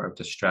a sort of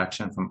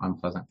distraction from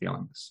unpleasant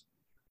feelings.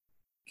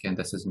 Again,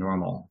 this is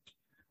normal.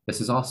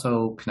 This is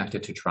also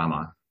connected to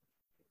trauma,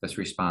 this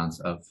response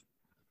of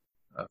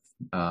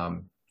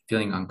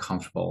feeling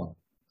uncomfortable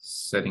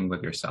sitting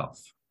with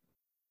yourself.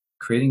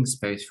 Creating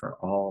space for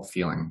all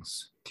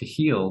feelings. To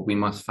heal, we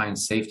must find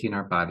safety in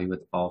our body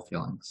with all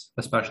feelings,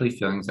 especially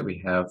feelings that we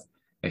have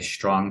a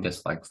strong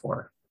dislike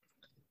for.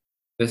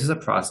 This is a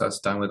process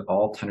done with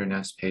all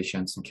tenderness,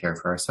 patience, and care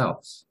for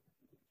ourselves.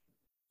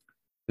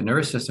 The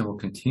nervous system will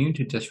continue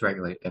to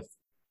dysregulate if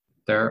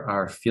there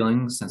are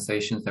feelings,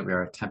 sensations that we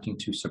are attempting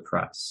to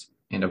suppress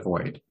and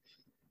avoid,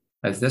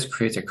 as this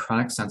creates a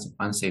chronic sense of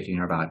unsafety in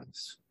our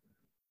bodies.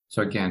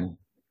 So again,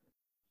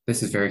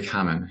 this is very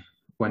common.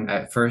 When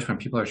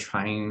people are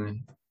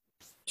trying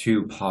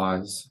to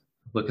pause,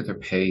 look at their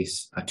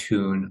pace,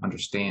 attune,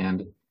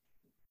 understand,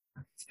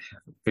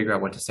 figure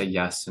out what to say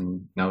yes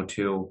and no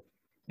to,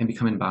 and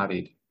become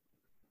embodied,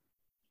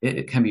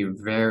 it can be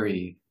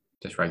very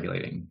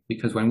dysregulating,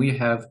 because when we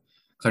have,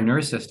 because our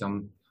nervous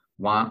system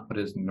want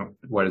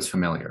what is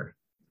familiar.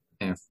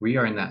 And if we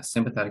are in that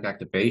sympathetic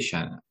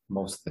activation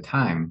most of the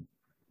time,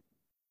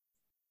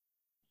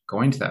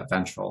 going to that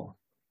ventral,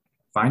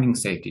 finding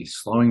safety,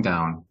 slowing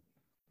down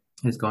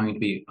is going to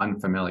be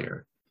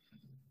unfamiliar.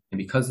 And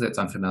because it's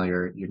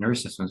unfamiliar, your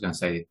nervous system is going to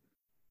say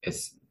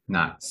it's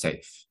not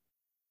safe,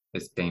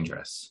 it's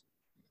dangerous.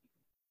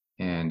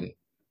 And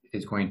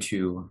is going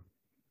to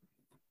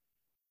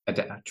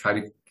try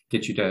to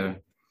get you to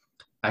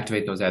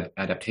activate those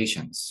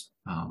adaptations.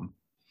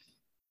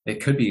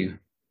 It could be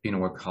being a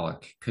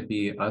workaholic, could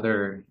be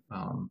other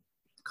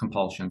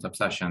compulsions,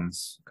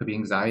 obsessions, could be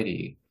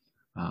anxiety,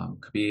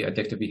 could be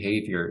addictive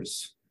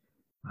behaviors.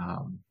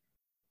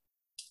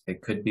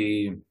 It could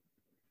be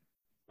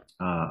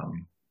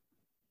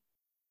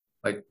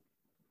like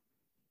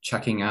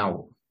checking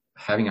out,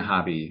 having a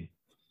hobby.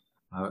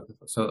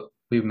 So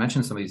we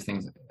mentioned some of these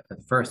things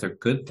at first. They're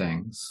good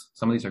things.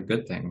 Some of these are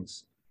good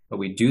things, but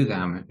we do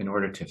them in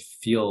order to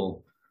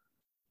feel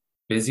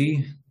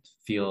busy,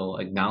 feel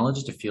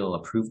acknowledged, to feel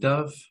approved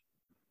of,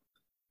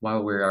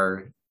 while we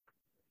are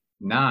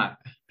not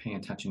paying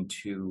attention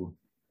to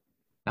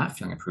not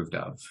feeling approved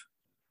of,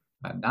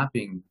 not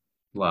being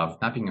loved,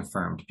 not being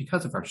affirmed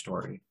because of our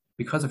story,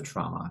 because of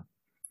trauma.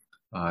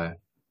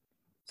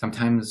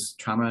 Sometimes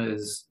trauma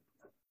is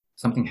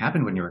something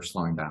happened when you were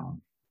slowing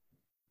down,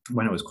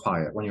 when it was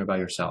quiet, when you were by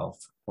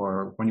yourself,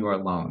 or when you were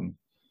alone.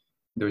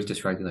 There was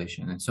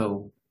dysregulation. And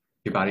so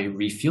your body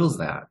refeels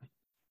that.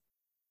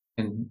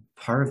 And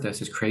part of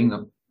this is creating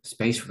a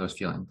space for those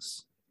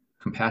feelings,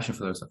 compassion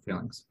for those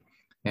feelings.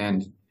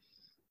 And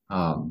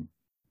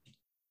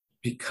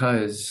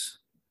because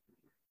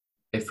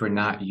if we're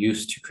not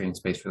used to creating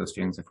space for those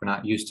feelings, if we're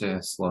not used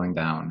to slowing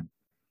down,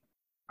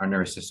 our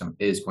nervous system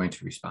is going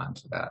to respond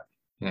to that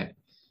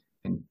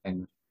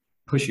and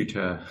push you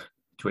to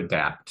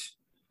adapt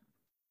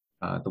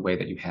the way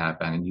that you have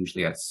been. And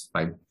usually that's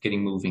by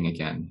getting moving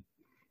again.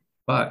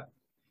 But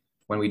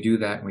when we do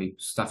that and we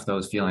stuff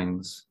those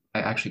feelings, it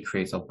actually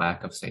creates a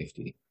lack of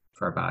safety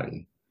for our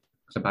body.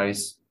 Because the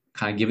body's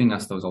kind of giving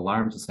us those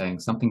alarms and saying,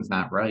 something's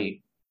not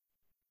right.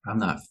 I'm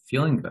not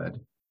feeling good,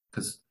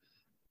 because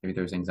maybe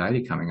there's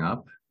anxiety coming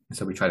up. And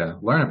so we try to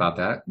learn about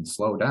that and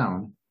slow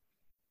down.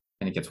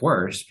 And it gets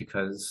worse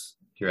because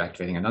you're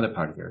activating another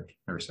part of your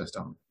nervous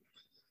system.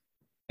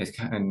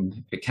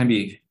 And it can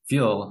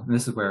and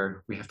this is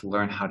where we have to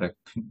learn how to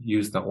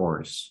use the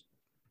oars.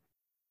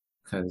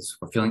 Because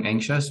we're feeling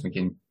anxious, we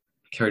get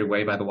carried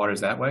away by the waters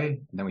that way,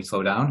 and then we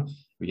slow down,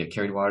 we get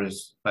carried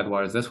by the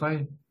waters this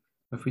way.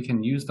 But if we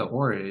can use the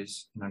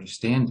oars and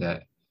understand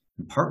it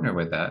and partner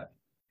with that,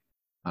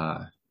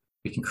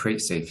 we can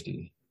create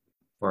safety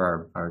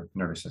for our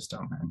nervous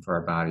system and for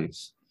our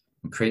bodies,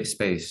 and create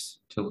space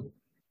to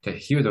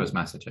hear those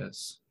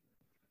messages.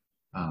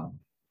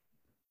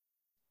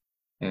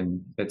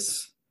 And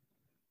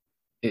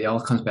it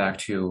all comes back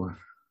to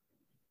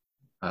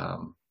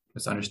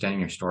this understanding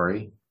your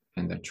story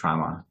and the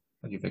trauma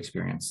that you've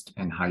experienced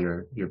and how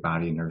your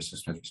body and nervous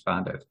system has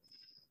responded.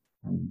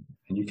 And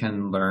you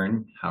can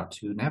learn how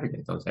to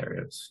navigate those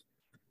areas.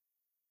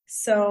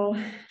 So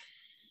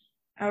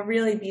a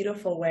really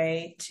beautiful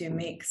way to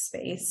make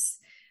space,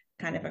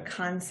 kind of a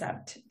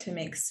concept to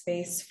make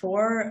space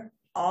for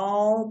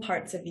all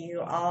parts of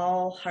you,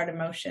 all hard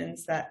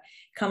emotions that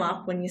come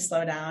up when you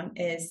slow down,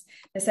 is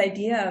this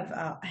idea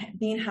of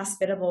being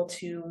hospitable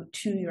to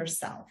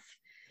yourself.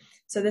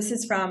 So this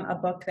is from a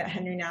book that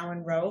Henry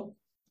Nouwen wrote.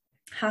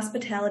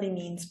 Hospitality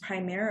means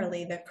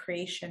primarily the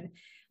creation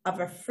of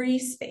a free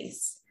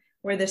space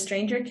where the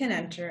stranger can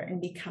enter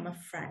and become a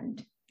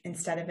friend,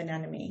 instead of an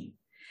enemy.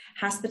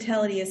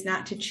 Hospitality is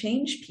not to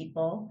change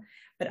people,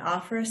 but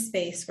offer a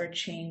space where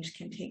change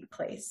can take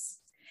place.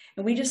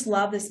 And we just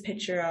love this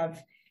picture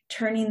of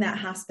turning that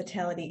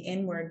hospitality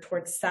inward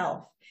towards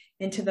self,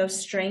 into those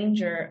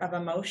stranger of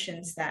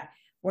emotions that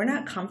we're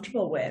not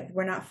comfortable with,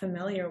 we're not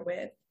familiar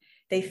with.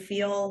 They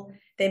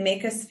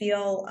make us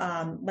feel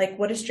like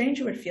what a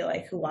stranger would feel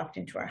like who walked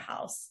into our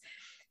house.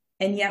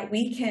 And yet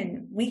we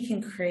can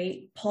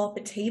pull up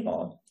a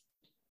table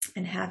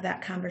and have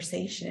that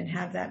conversation and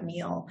have that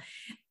meal.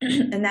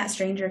 And that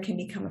stranger can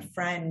become a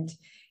friend,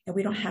 and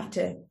we don't have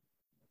to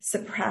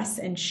suppress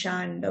and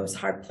shun those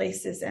hard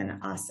places in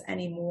us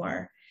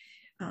anymore.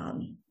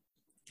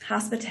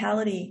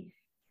 Hospitality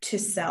to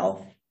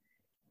self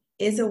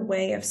is a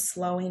way of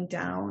slowing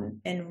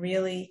down and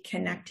really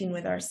connecting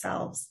with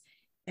ourselves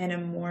in a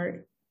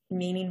more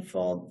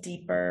meaningful,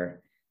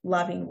 deeper,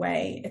 loving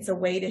way. It's a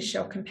way to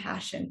show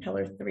compassion,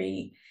 pillar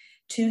 3,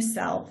 to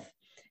self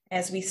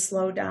as we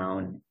slow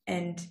down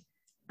and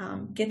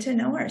get to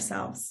know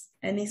ourselves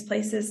and these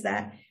places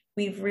that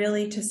we've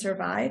really, to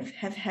survive,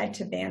 have had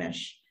to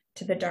banish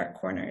to the dark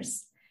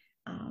corners.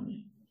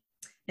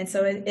 And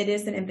so it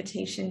is an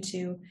invitation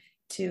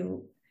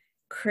to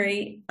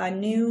create a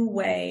new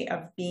way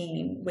of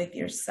being with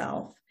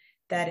yourself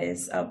that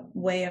is a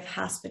way of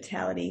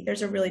hospitality.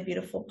 There's a really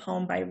beautiful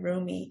poem by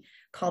Rumi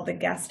called The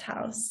Guest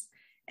House.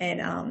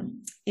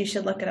 And you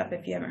should look it up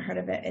if you haven't heard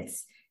of it.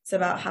 It's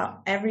about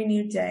how every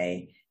new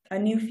day, a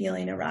new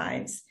feeling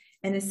arrives.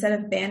 And instead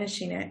of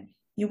banishing it,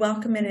 you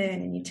welcome it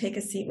in and you take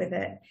a seat with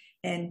it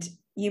and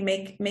you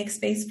make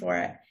space for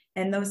it.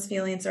 And those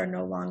feelings are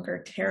no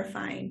longer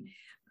terrifying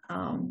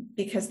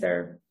because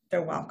they're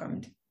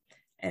welcomed.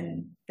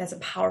 And that's a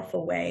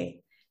powerful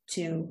way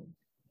to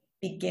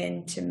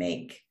begin to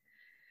make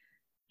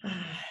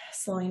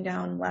slowing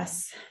down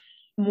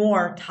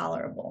more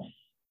tolerable.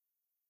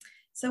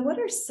 So what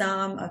are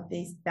some of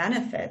these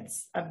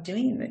benefits of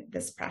doing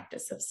this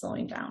practice of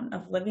slowing down,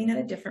 of living at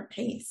a different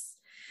pace?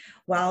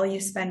 Well, you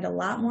spend a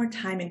lot more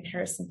time in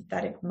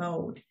parasympathetic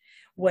mode,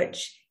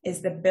 which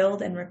is the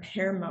build and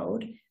repair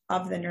mode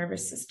of the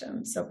nervous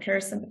system. So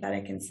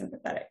parasympathetic and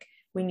sympathetic.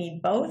 We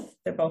need both.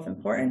 They're both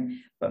important,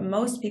 but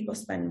most people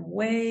spend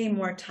way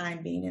more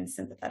time being in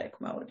sympathetic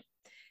mode.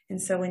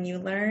 And so when you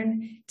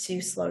learn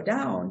to slow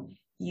down,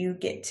 you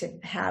get to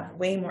have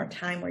way more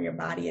time where your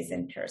body is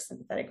in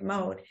parasympathetic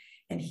mode,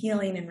 and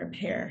healing and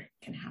repair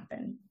can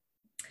happen.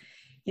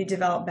 You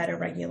develop better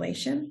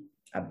regulation,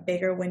 a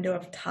bigger window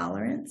of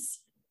tolerance,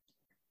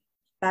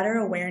 better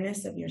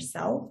awareness of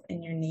yourself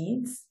and your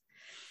needs,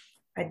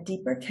 a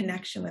deeper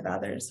connection with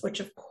others, which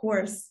of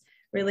course,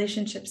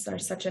 relationships are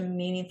such a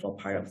meaningful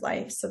part of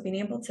life. So being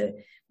able to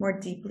more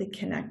deeply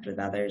connect with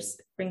others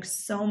brings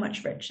so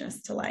much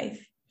richness to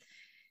life.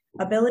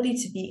 Ability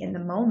to be in the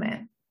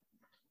moment,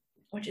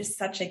 which is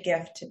such a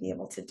gift to be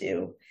able to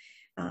do.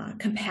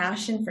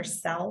 Compassion for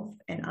self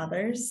and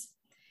others,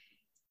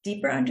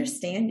 deeper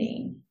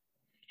understanding,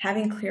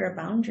 having clearer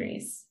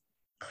boundaries,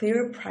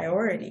 clearer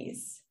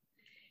priorities,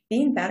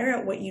 being better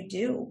at what you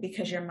do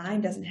because your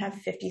mind doesn't have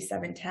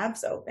 57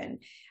 tabs open.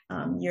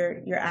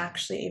 You're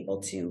actually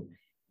able to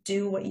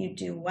do what you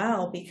do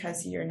well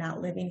because you're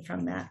not living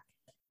from that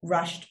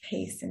rushed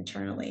pace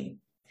internally.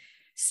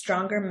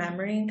 Stronger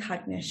memory and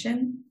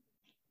cognition,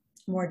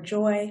 more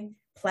joy,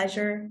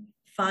 pleasure,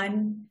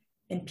 fun,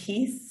 and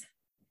peace,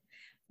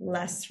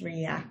 less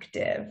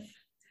reactive,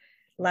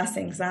 less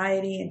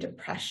anxiety and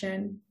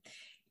depression,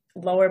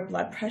 lower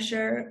blood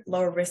pressure,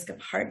 lower risk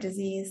of heart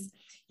disease.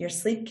 Your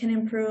sleep can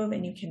improve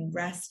and you can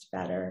rest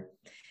better,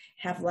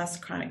 have less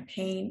chronic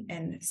pain,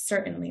 and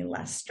certainly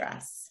less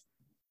stress.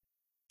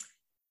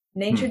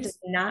 Nature does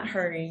not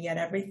hurry, yet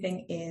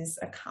everything is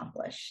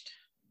accomplished.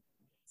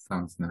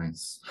 Sounds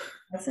nice.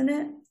 Doesn't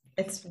it?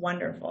 It's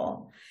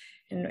wonderful.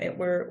 And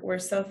we're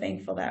so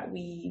thankful that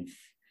we've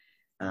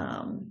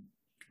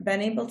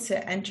been able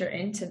to enter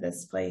into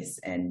this place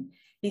and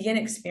begin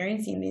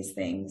experiencing these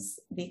things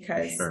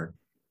because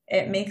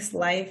it makes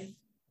life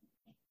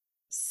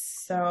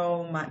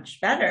so much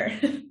better.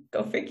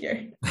 Go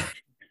figure.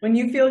 When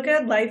you feel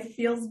good, life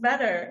feels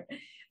better.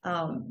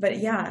 But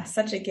yeah,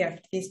 such a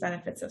gift these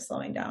benefits of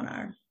slowing down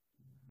are.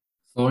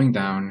 Slowing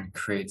down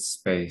creates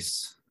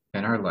space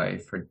in our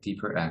life for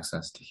deeper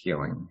access to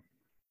healing.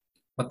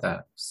 Let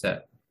that sit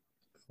a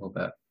little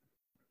bit.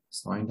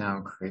 Slowing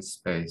down creates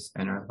space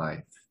in our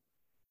life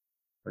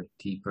for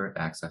deeper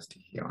access to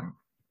healing.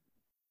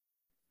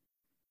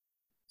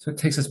 So it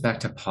takes us back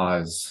to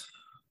pause.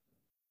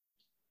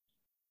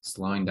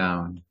 Slowing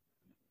down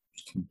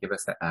can give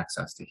us that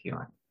access to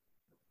healing.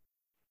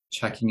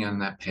 Checking on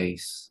that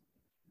pace.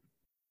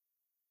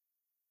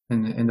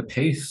 And the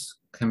pace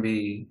can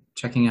be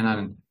checking in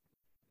on,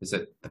 is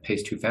it the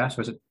pace too fast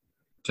or is it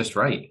just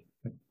right?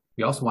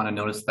 We also want to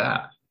notice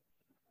that.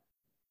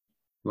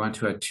 We want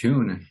to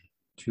attune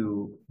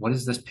to what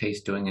is this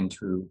pace doing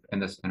in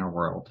this inner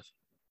world?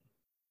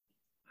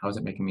 How is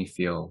it making me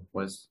feel?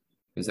 Is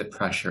it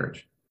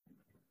pressured?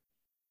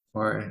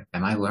 Or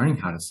am I learning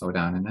how to slow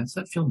down? And does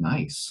that feel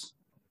nice?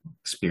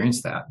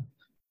 Experience that.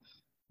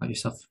 Let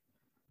yourself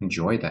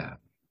enjoy that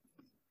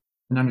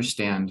and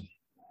understand,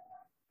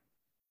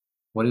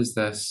 what is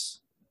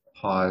this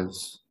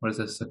pause? What is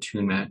this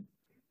attunement?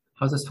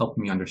 How is this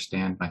helping me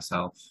understand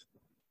myself,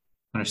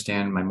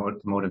 understand my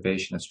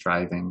motivation that's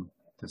driving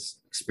this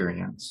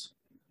experience?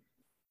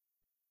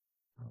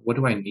 What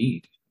do I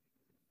need?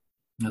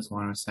 That's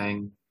what I was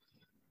saying.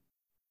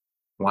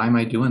 Why am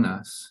I doing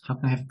this? How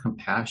can I have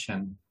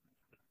compassion?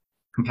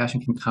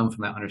 Compassion can come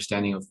from that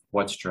understanding of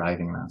what's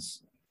driving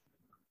this.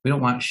 We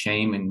don't want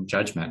shame and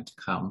judgment to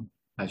come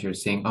as you're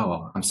seeing,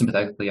 oh, I'm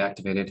sympathetically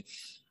activated.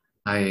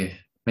 I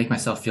make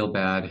myself feel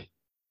bad.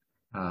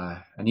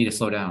 I need to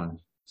slow down.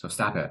 So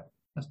stop it.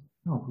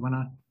 No, we want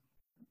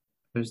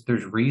to.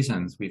 There's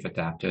reasons we've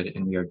adapted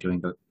and we are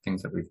doing the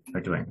things that we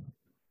are doing.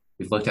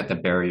 We've looked at the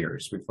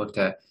barriers. We've looked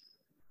at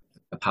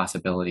the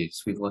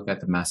possibilities. We've looked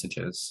at the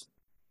messages.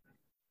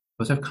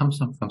 Those have come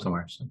from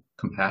somewhere. So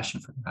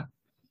compassion for that.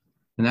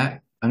 And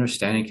that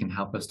understanding can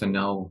help us to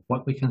know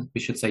what we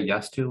should say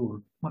yes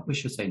to, what we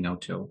should say no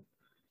to.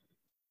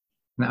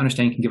 And that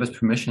understanding can give us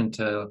permission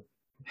to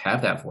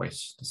have that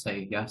voice, to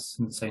say yes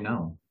and say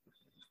no.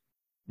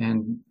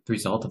 And the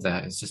result of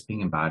that is just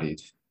being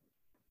embodied,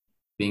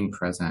 being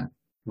present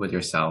with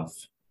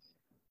yourself,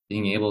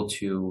 being able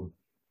to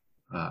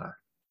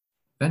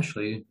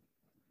eventually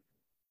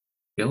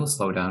be able to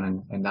slow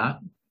down and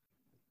not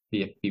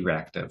be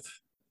reactive,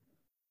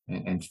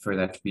 and for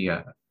that to be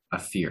a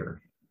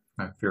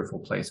fearful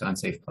place, an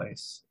unsafe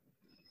place.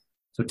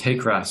 So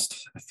take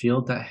rest. A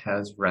field that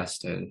has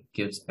rested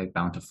gives a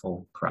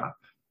bountiful crop.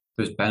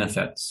 There's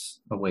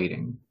benefits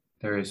awaiting.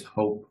 There is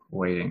hope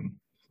awaiting.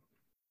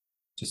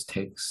 Just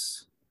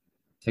takes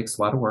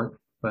a lot of work,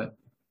 but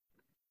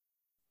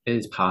it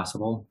is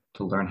possible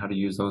to learn how to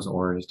use those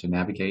oars to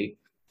navigate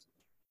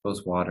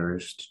those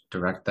waters, to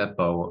direct that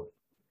boat,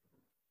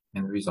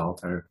 and the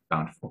result are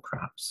bountiful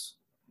crops.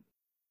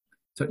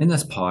 So in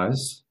this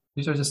pause,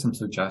 these are just some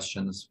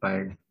suggestions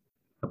by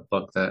a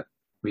book that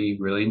we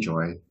really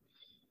enjoy,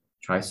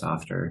 Try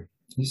Softer.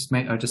 These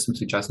are just some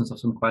suggestions of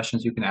some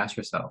questions you can ask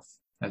yourself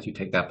as you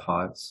take that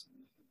pause.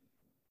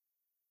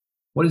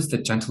 What is the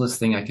gentlest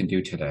thing I can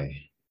do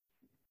today?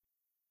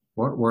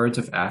 What words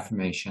of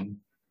affirmation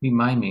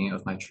remind me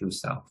of my true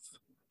self?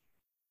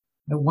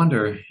 I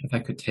wonder if I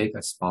could take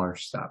a smaller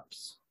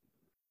steps.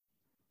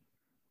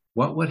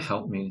 What would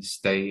help me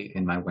stay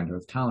in my window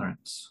of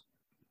tolerance?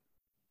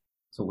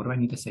 So what do I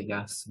need to say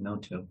yes and no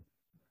to?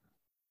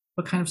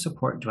 What kind of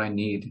support do I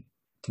need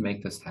to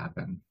make this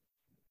happen?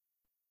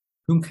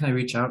 Whom can I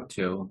reach out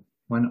to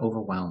when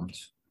overwhelmed?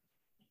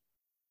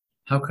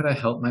 How could I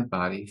help my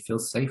body feel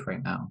safe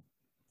right now?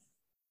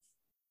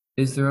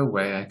 Is there a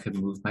way I could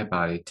move my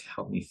body to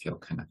help me feel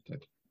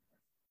connected?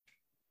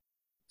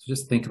 So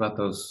just think about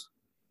those,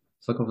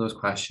 look over those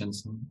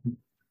questions and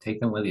take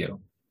them with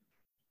you.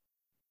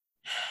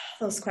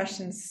 Those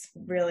questions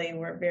really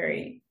were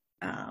very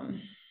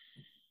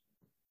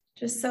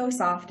just so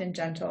soft and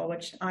gentle,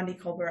 which Aundi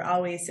Kolber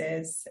always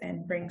is,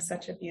 and brings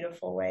such a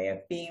beautiful way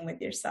of being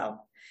with yourself.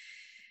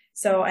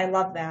 So I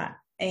love that.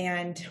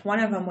 And one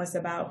of them was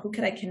about who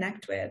could I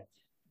connect with?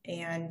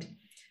 And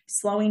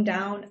slowing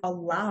down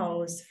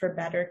allows for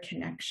better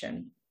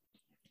connection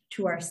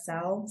to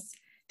ourselves,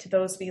 to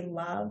those we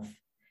love,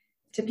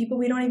 to people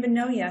we don't even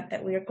know yet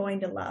that we are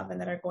going to love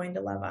and that are going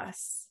to love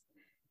us,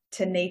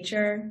 to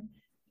nature,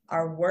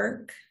 our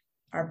work,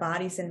 our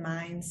bodies and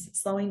minds.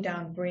 Slowing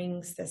down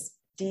brings this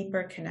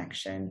deeper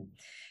connection.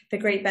 The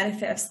great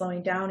benefit of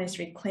slowing down is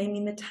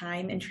reclaiming the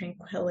time and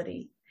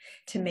tranquility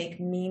to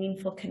make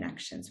meaningful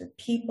connections with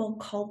people,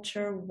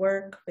 culture,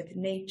 work, with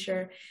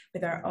nature,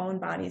 with our own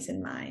bodies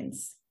and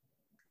minds.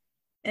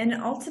 And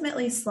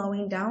ultimately,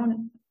 slowing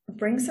down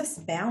brings us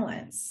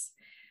balance.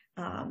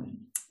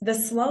 The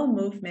slow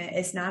movement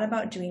is not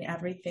about doing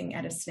everything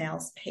at a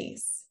snail's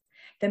pace.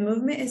 The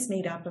movement is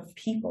made up of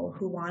people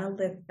who want to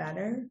live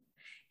better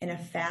in a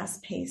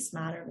fast-paced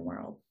modern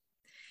world.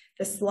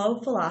 The slow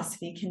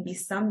philosophy can be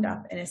summed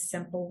up in a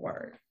simple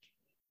word: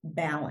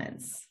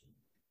 balance.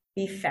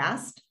 Be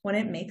fast when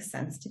it makes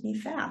sense to be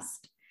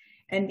fast,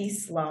 and be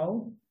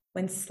slow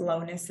when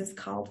slowness is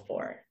called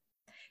for.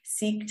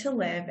 Seek to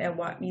live at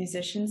what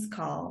musicians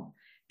call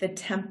the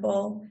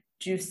tempo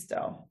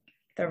giusto,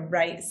 the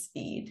right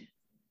speed.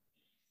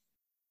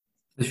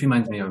 This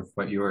reminds me of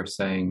what you were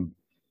saying,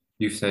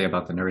 you say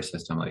about the nervous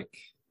system, like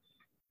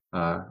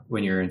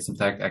when you're in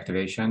sympathetic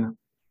activation,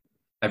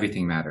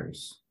 everything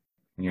matters.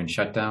 When you're in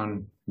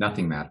shutdown,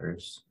 nothing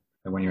matters.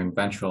 And when you're in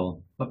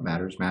ventral, what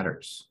matters,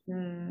 matters.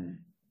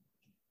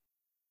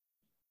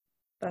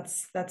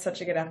 That's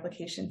such a good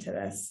application to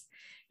this,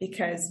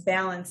 because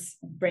balance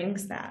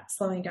brings that,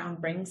 slowing down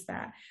brings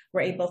that.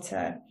 We're able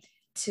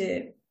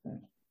to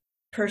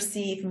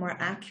perceive more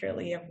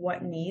accurately of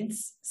what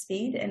needs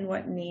speed and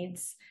what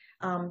needs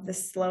the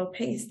slow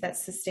pace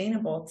that's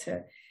sustainable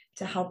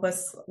to help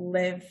us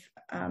live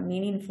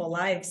meaningful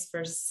lives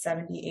for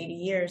 70, 80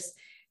 years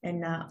and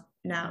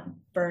not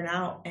burn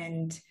out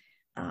and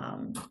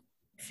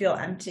feel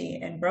empty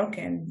and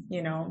broken,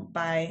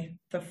 by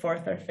the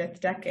 4th or 5th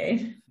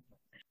decade.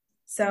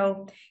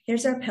 So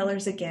here's our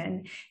pillars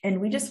again.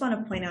 And we just want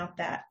to point out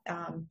that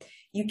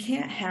you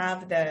can't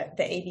have the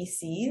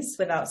ABCs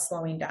without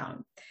slowing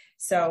down.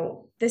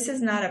 So this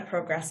is not a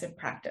progressive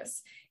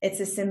practice. It's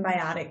a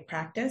symbiotic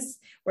practice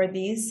where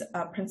these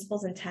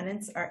principles and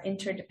tenets are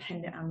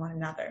interdependent on one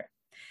another.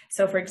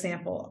 So for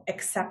example,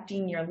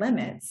 accepting your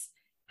limits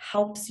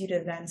helps you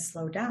to then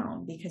slow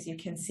down because you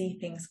can see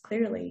things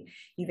clearly.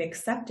 You've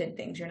accepted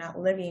things. You're not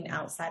living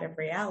outside of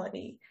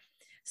reality.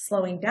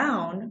 Slowing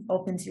down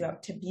opens you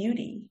up to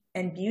beauty,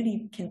 and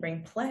beauty can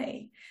bring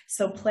play.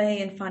 So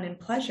play and fun and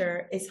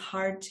pleasure is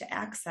hard to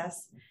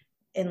access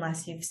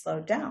unless you've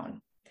slowed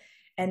down.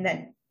 And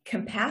then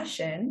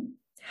compassion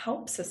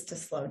helps us to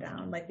slow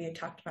down, like we had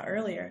talked about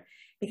earlier,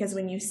 because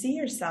when you see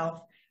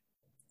yourself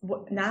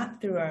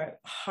not through a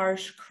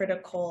harsh,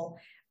 critical,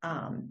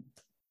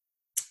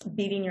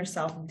 beating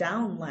yourself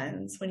down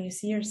lens, when you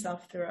see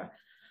yourself through a,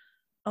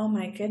 oh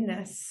my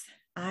goodness,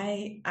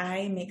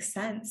 I make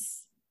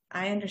sense.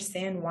 I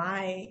understand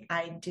why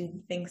I do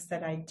the things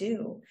that I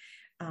do.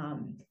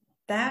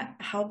 That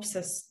helps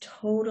us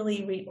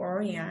totally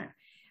reorient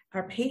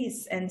our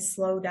pace and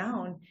slow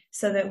down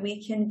so that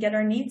we can get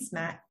our needs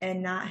met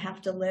and not have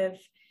to live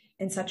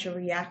in such a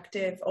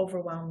reactive,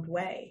 overwhelmed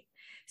way.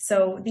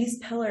 So these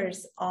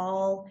pillars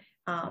all,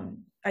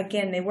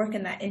 again, they work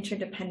in that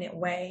interdependent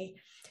way.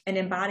 And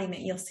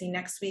embodiment, you'll see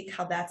next week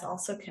how that's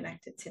also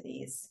connected to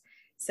these.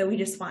 So we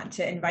just want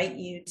to invite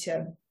you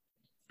to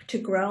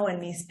grow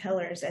in these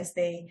pillars as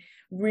they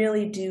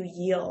really do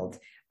yield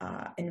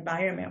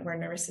environment where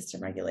nervous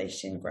system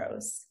regulation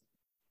grows.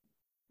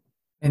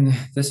 And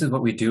this is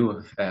what we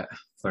do at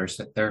Flourish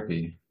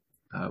Therapy.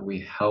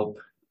 We help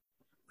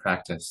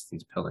practice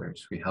these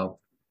pillars. We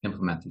help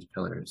implement these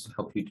pillars,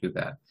 help you do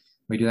that.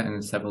 We do that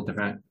in several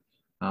different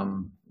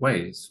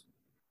ways.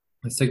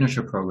 The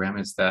signature program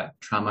is that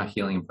trauma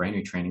healing and brain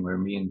retraining where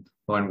me and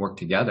Lauren work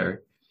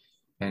together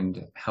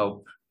and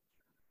help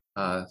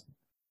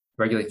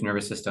regulate the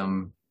nervous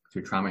system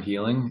through trauma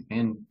healing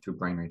and through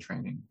brain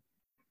retraining.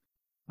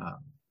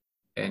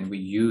 And we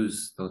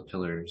use those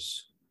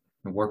pillars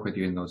and work with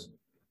you in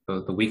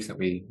the weeks that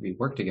we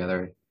work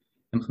together,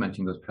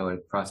 implementing those pillars,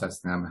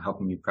 processing them,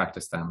 helping you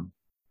practice them.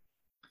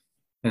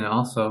 And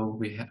also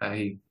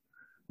I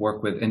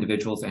work with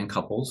individuals and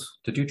couples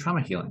to do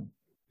trauma healing.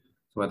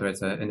 So whether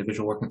it's an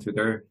individual working through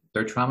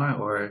their trauma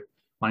or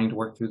wanting to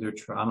work through their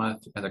trauma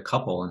as a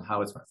couple and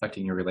how it's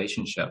affecting your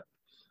relationship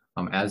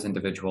as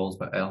individuals,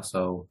 but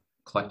also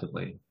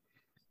collectively.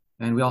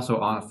 And I also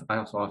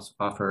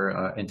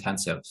offer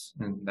intensives,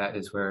 and that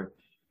is where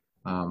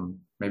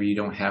maybe you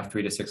don't have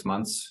 3 to 6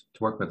 months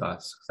to work with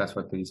us, because that's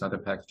what these other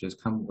packages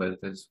come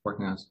with, is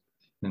working on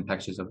in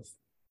packages of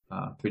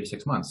 3 to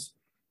 6 months.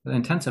 The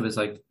intensive is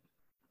like,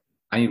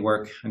 I need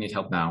work, I need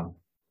help now.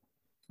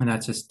 And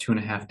that's just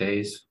 2.5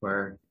 days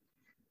where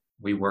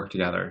we work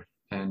together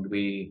and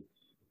we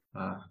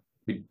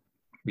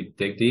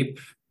dig deep,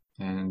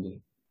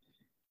 and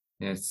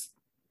it's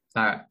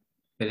a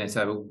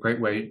great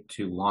way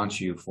to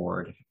launch you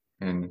forward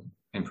in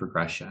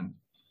progression,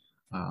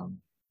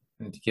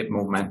 and to get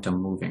momentum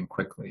moving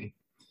quickly.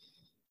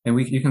 And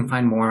you can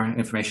find more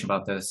information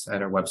about this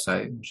at our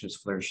website, which is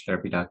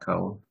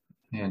flourishtherapy.co.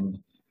 And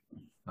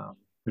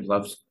we'd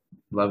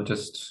love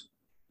just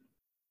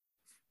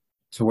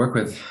to work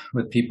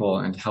with people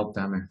and help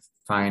them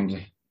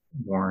find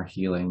more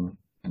healing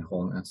and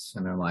wholeness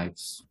in their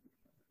lives.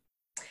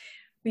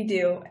 We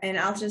do. And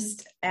I'll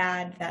just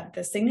add that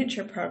the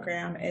signature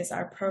program is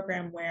our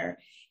program where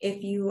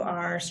if you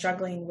are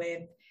struggling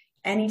with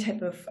any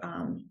type of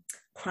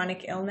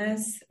chronic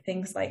illness,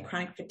 things like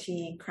chronic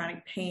fatigue,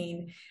 chronic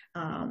pain,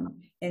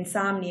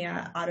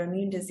 insomnia,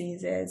 autoimmune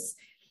diseases,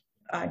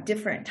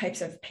 different types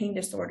of pain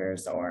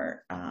disorders,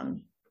 or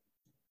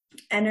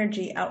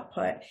energy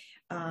output,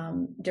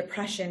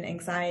 depression,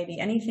 anxiety,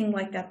 anything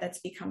like that that's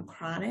become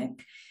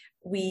chronic,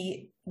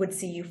 we would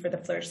see you for the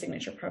Flourish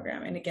Signature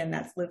program. And again,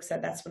 that's Luke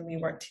said, that's when we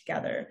work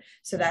together.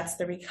 So that's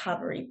the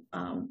recovery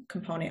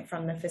component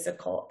from the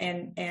physical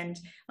and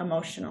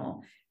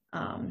emotional.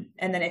 And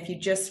then if you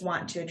just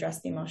want to address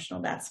the emotional,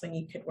 that's when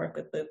you could work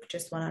with Luke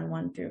just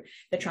one-on-one through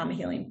the trauma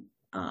healing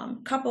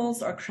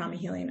couples or trauma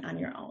healing on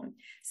your own.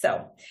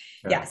 So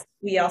yes,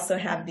 we also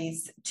have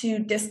these 2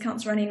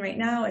 discounts running right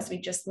now as we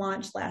just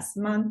launched last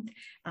month.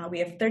 We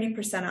have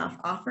 30% off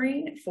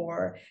offering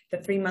for the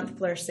 3-month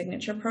Flourish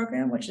Signature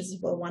program, which is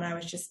the one I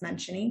was just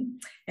mentioning.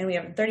 And we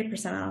have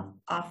 30% off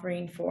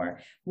offering for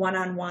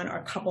one-on-one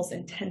or couples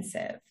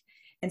intensive.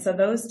 And so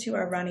those 2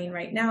 are running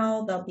right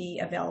now. They'll be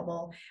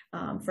available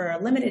for a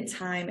limited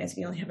time, as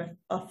we only have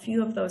a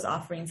few of those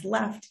offerings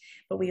left,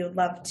 but we would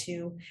love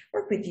to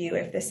work with you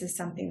if this is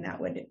something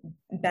that would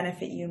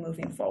benefit you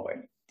moving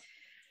forward.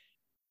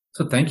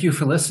 So thank you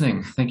for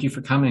listening. Thank you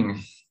for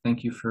coming.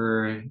 Thank you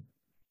for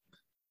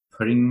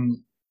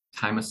putting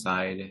time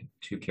aside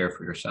to care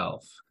for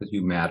yourself, because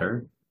you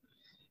matter.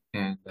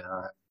 And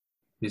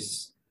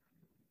just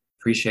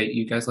appreciate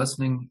you guys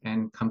listening,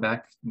 and come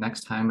back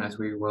next time as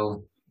we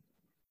will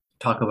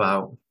talk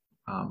about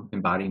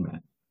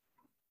embodiment.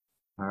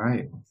 All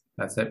right,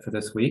 that's it for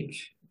this week.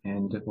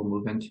 and we'll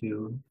move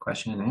into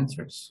question and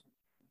answers.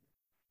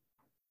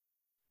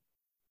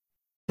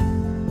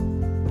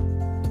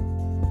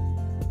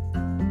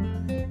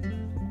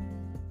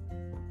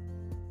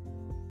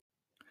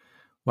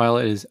 While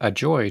it is a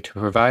joy to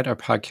provide our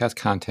podcast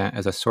content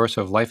as a source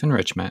of life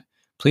enrichment,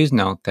 please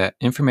note that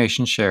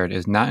information shared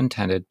is not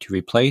intended to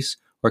replace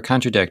or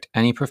contradict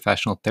any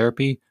professional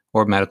therapy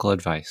or medical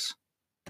advice.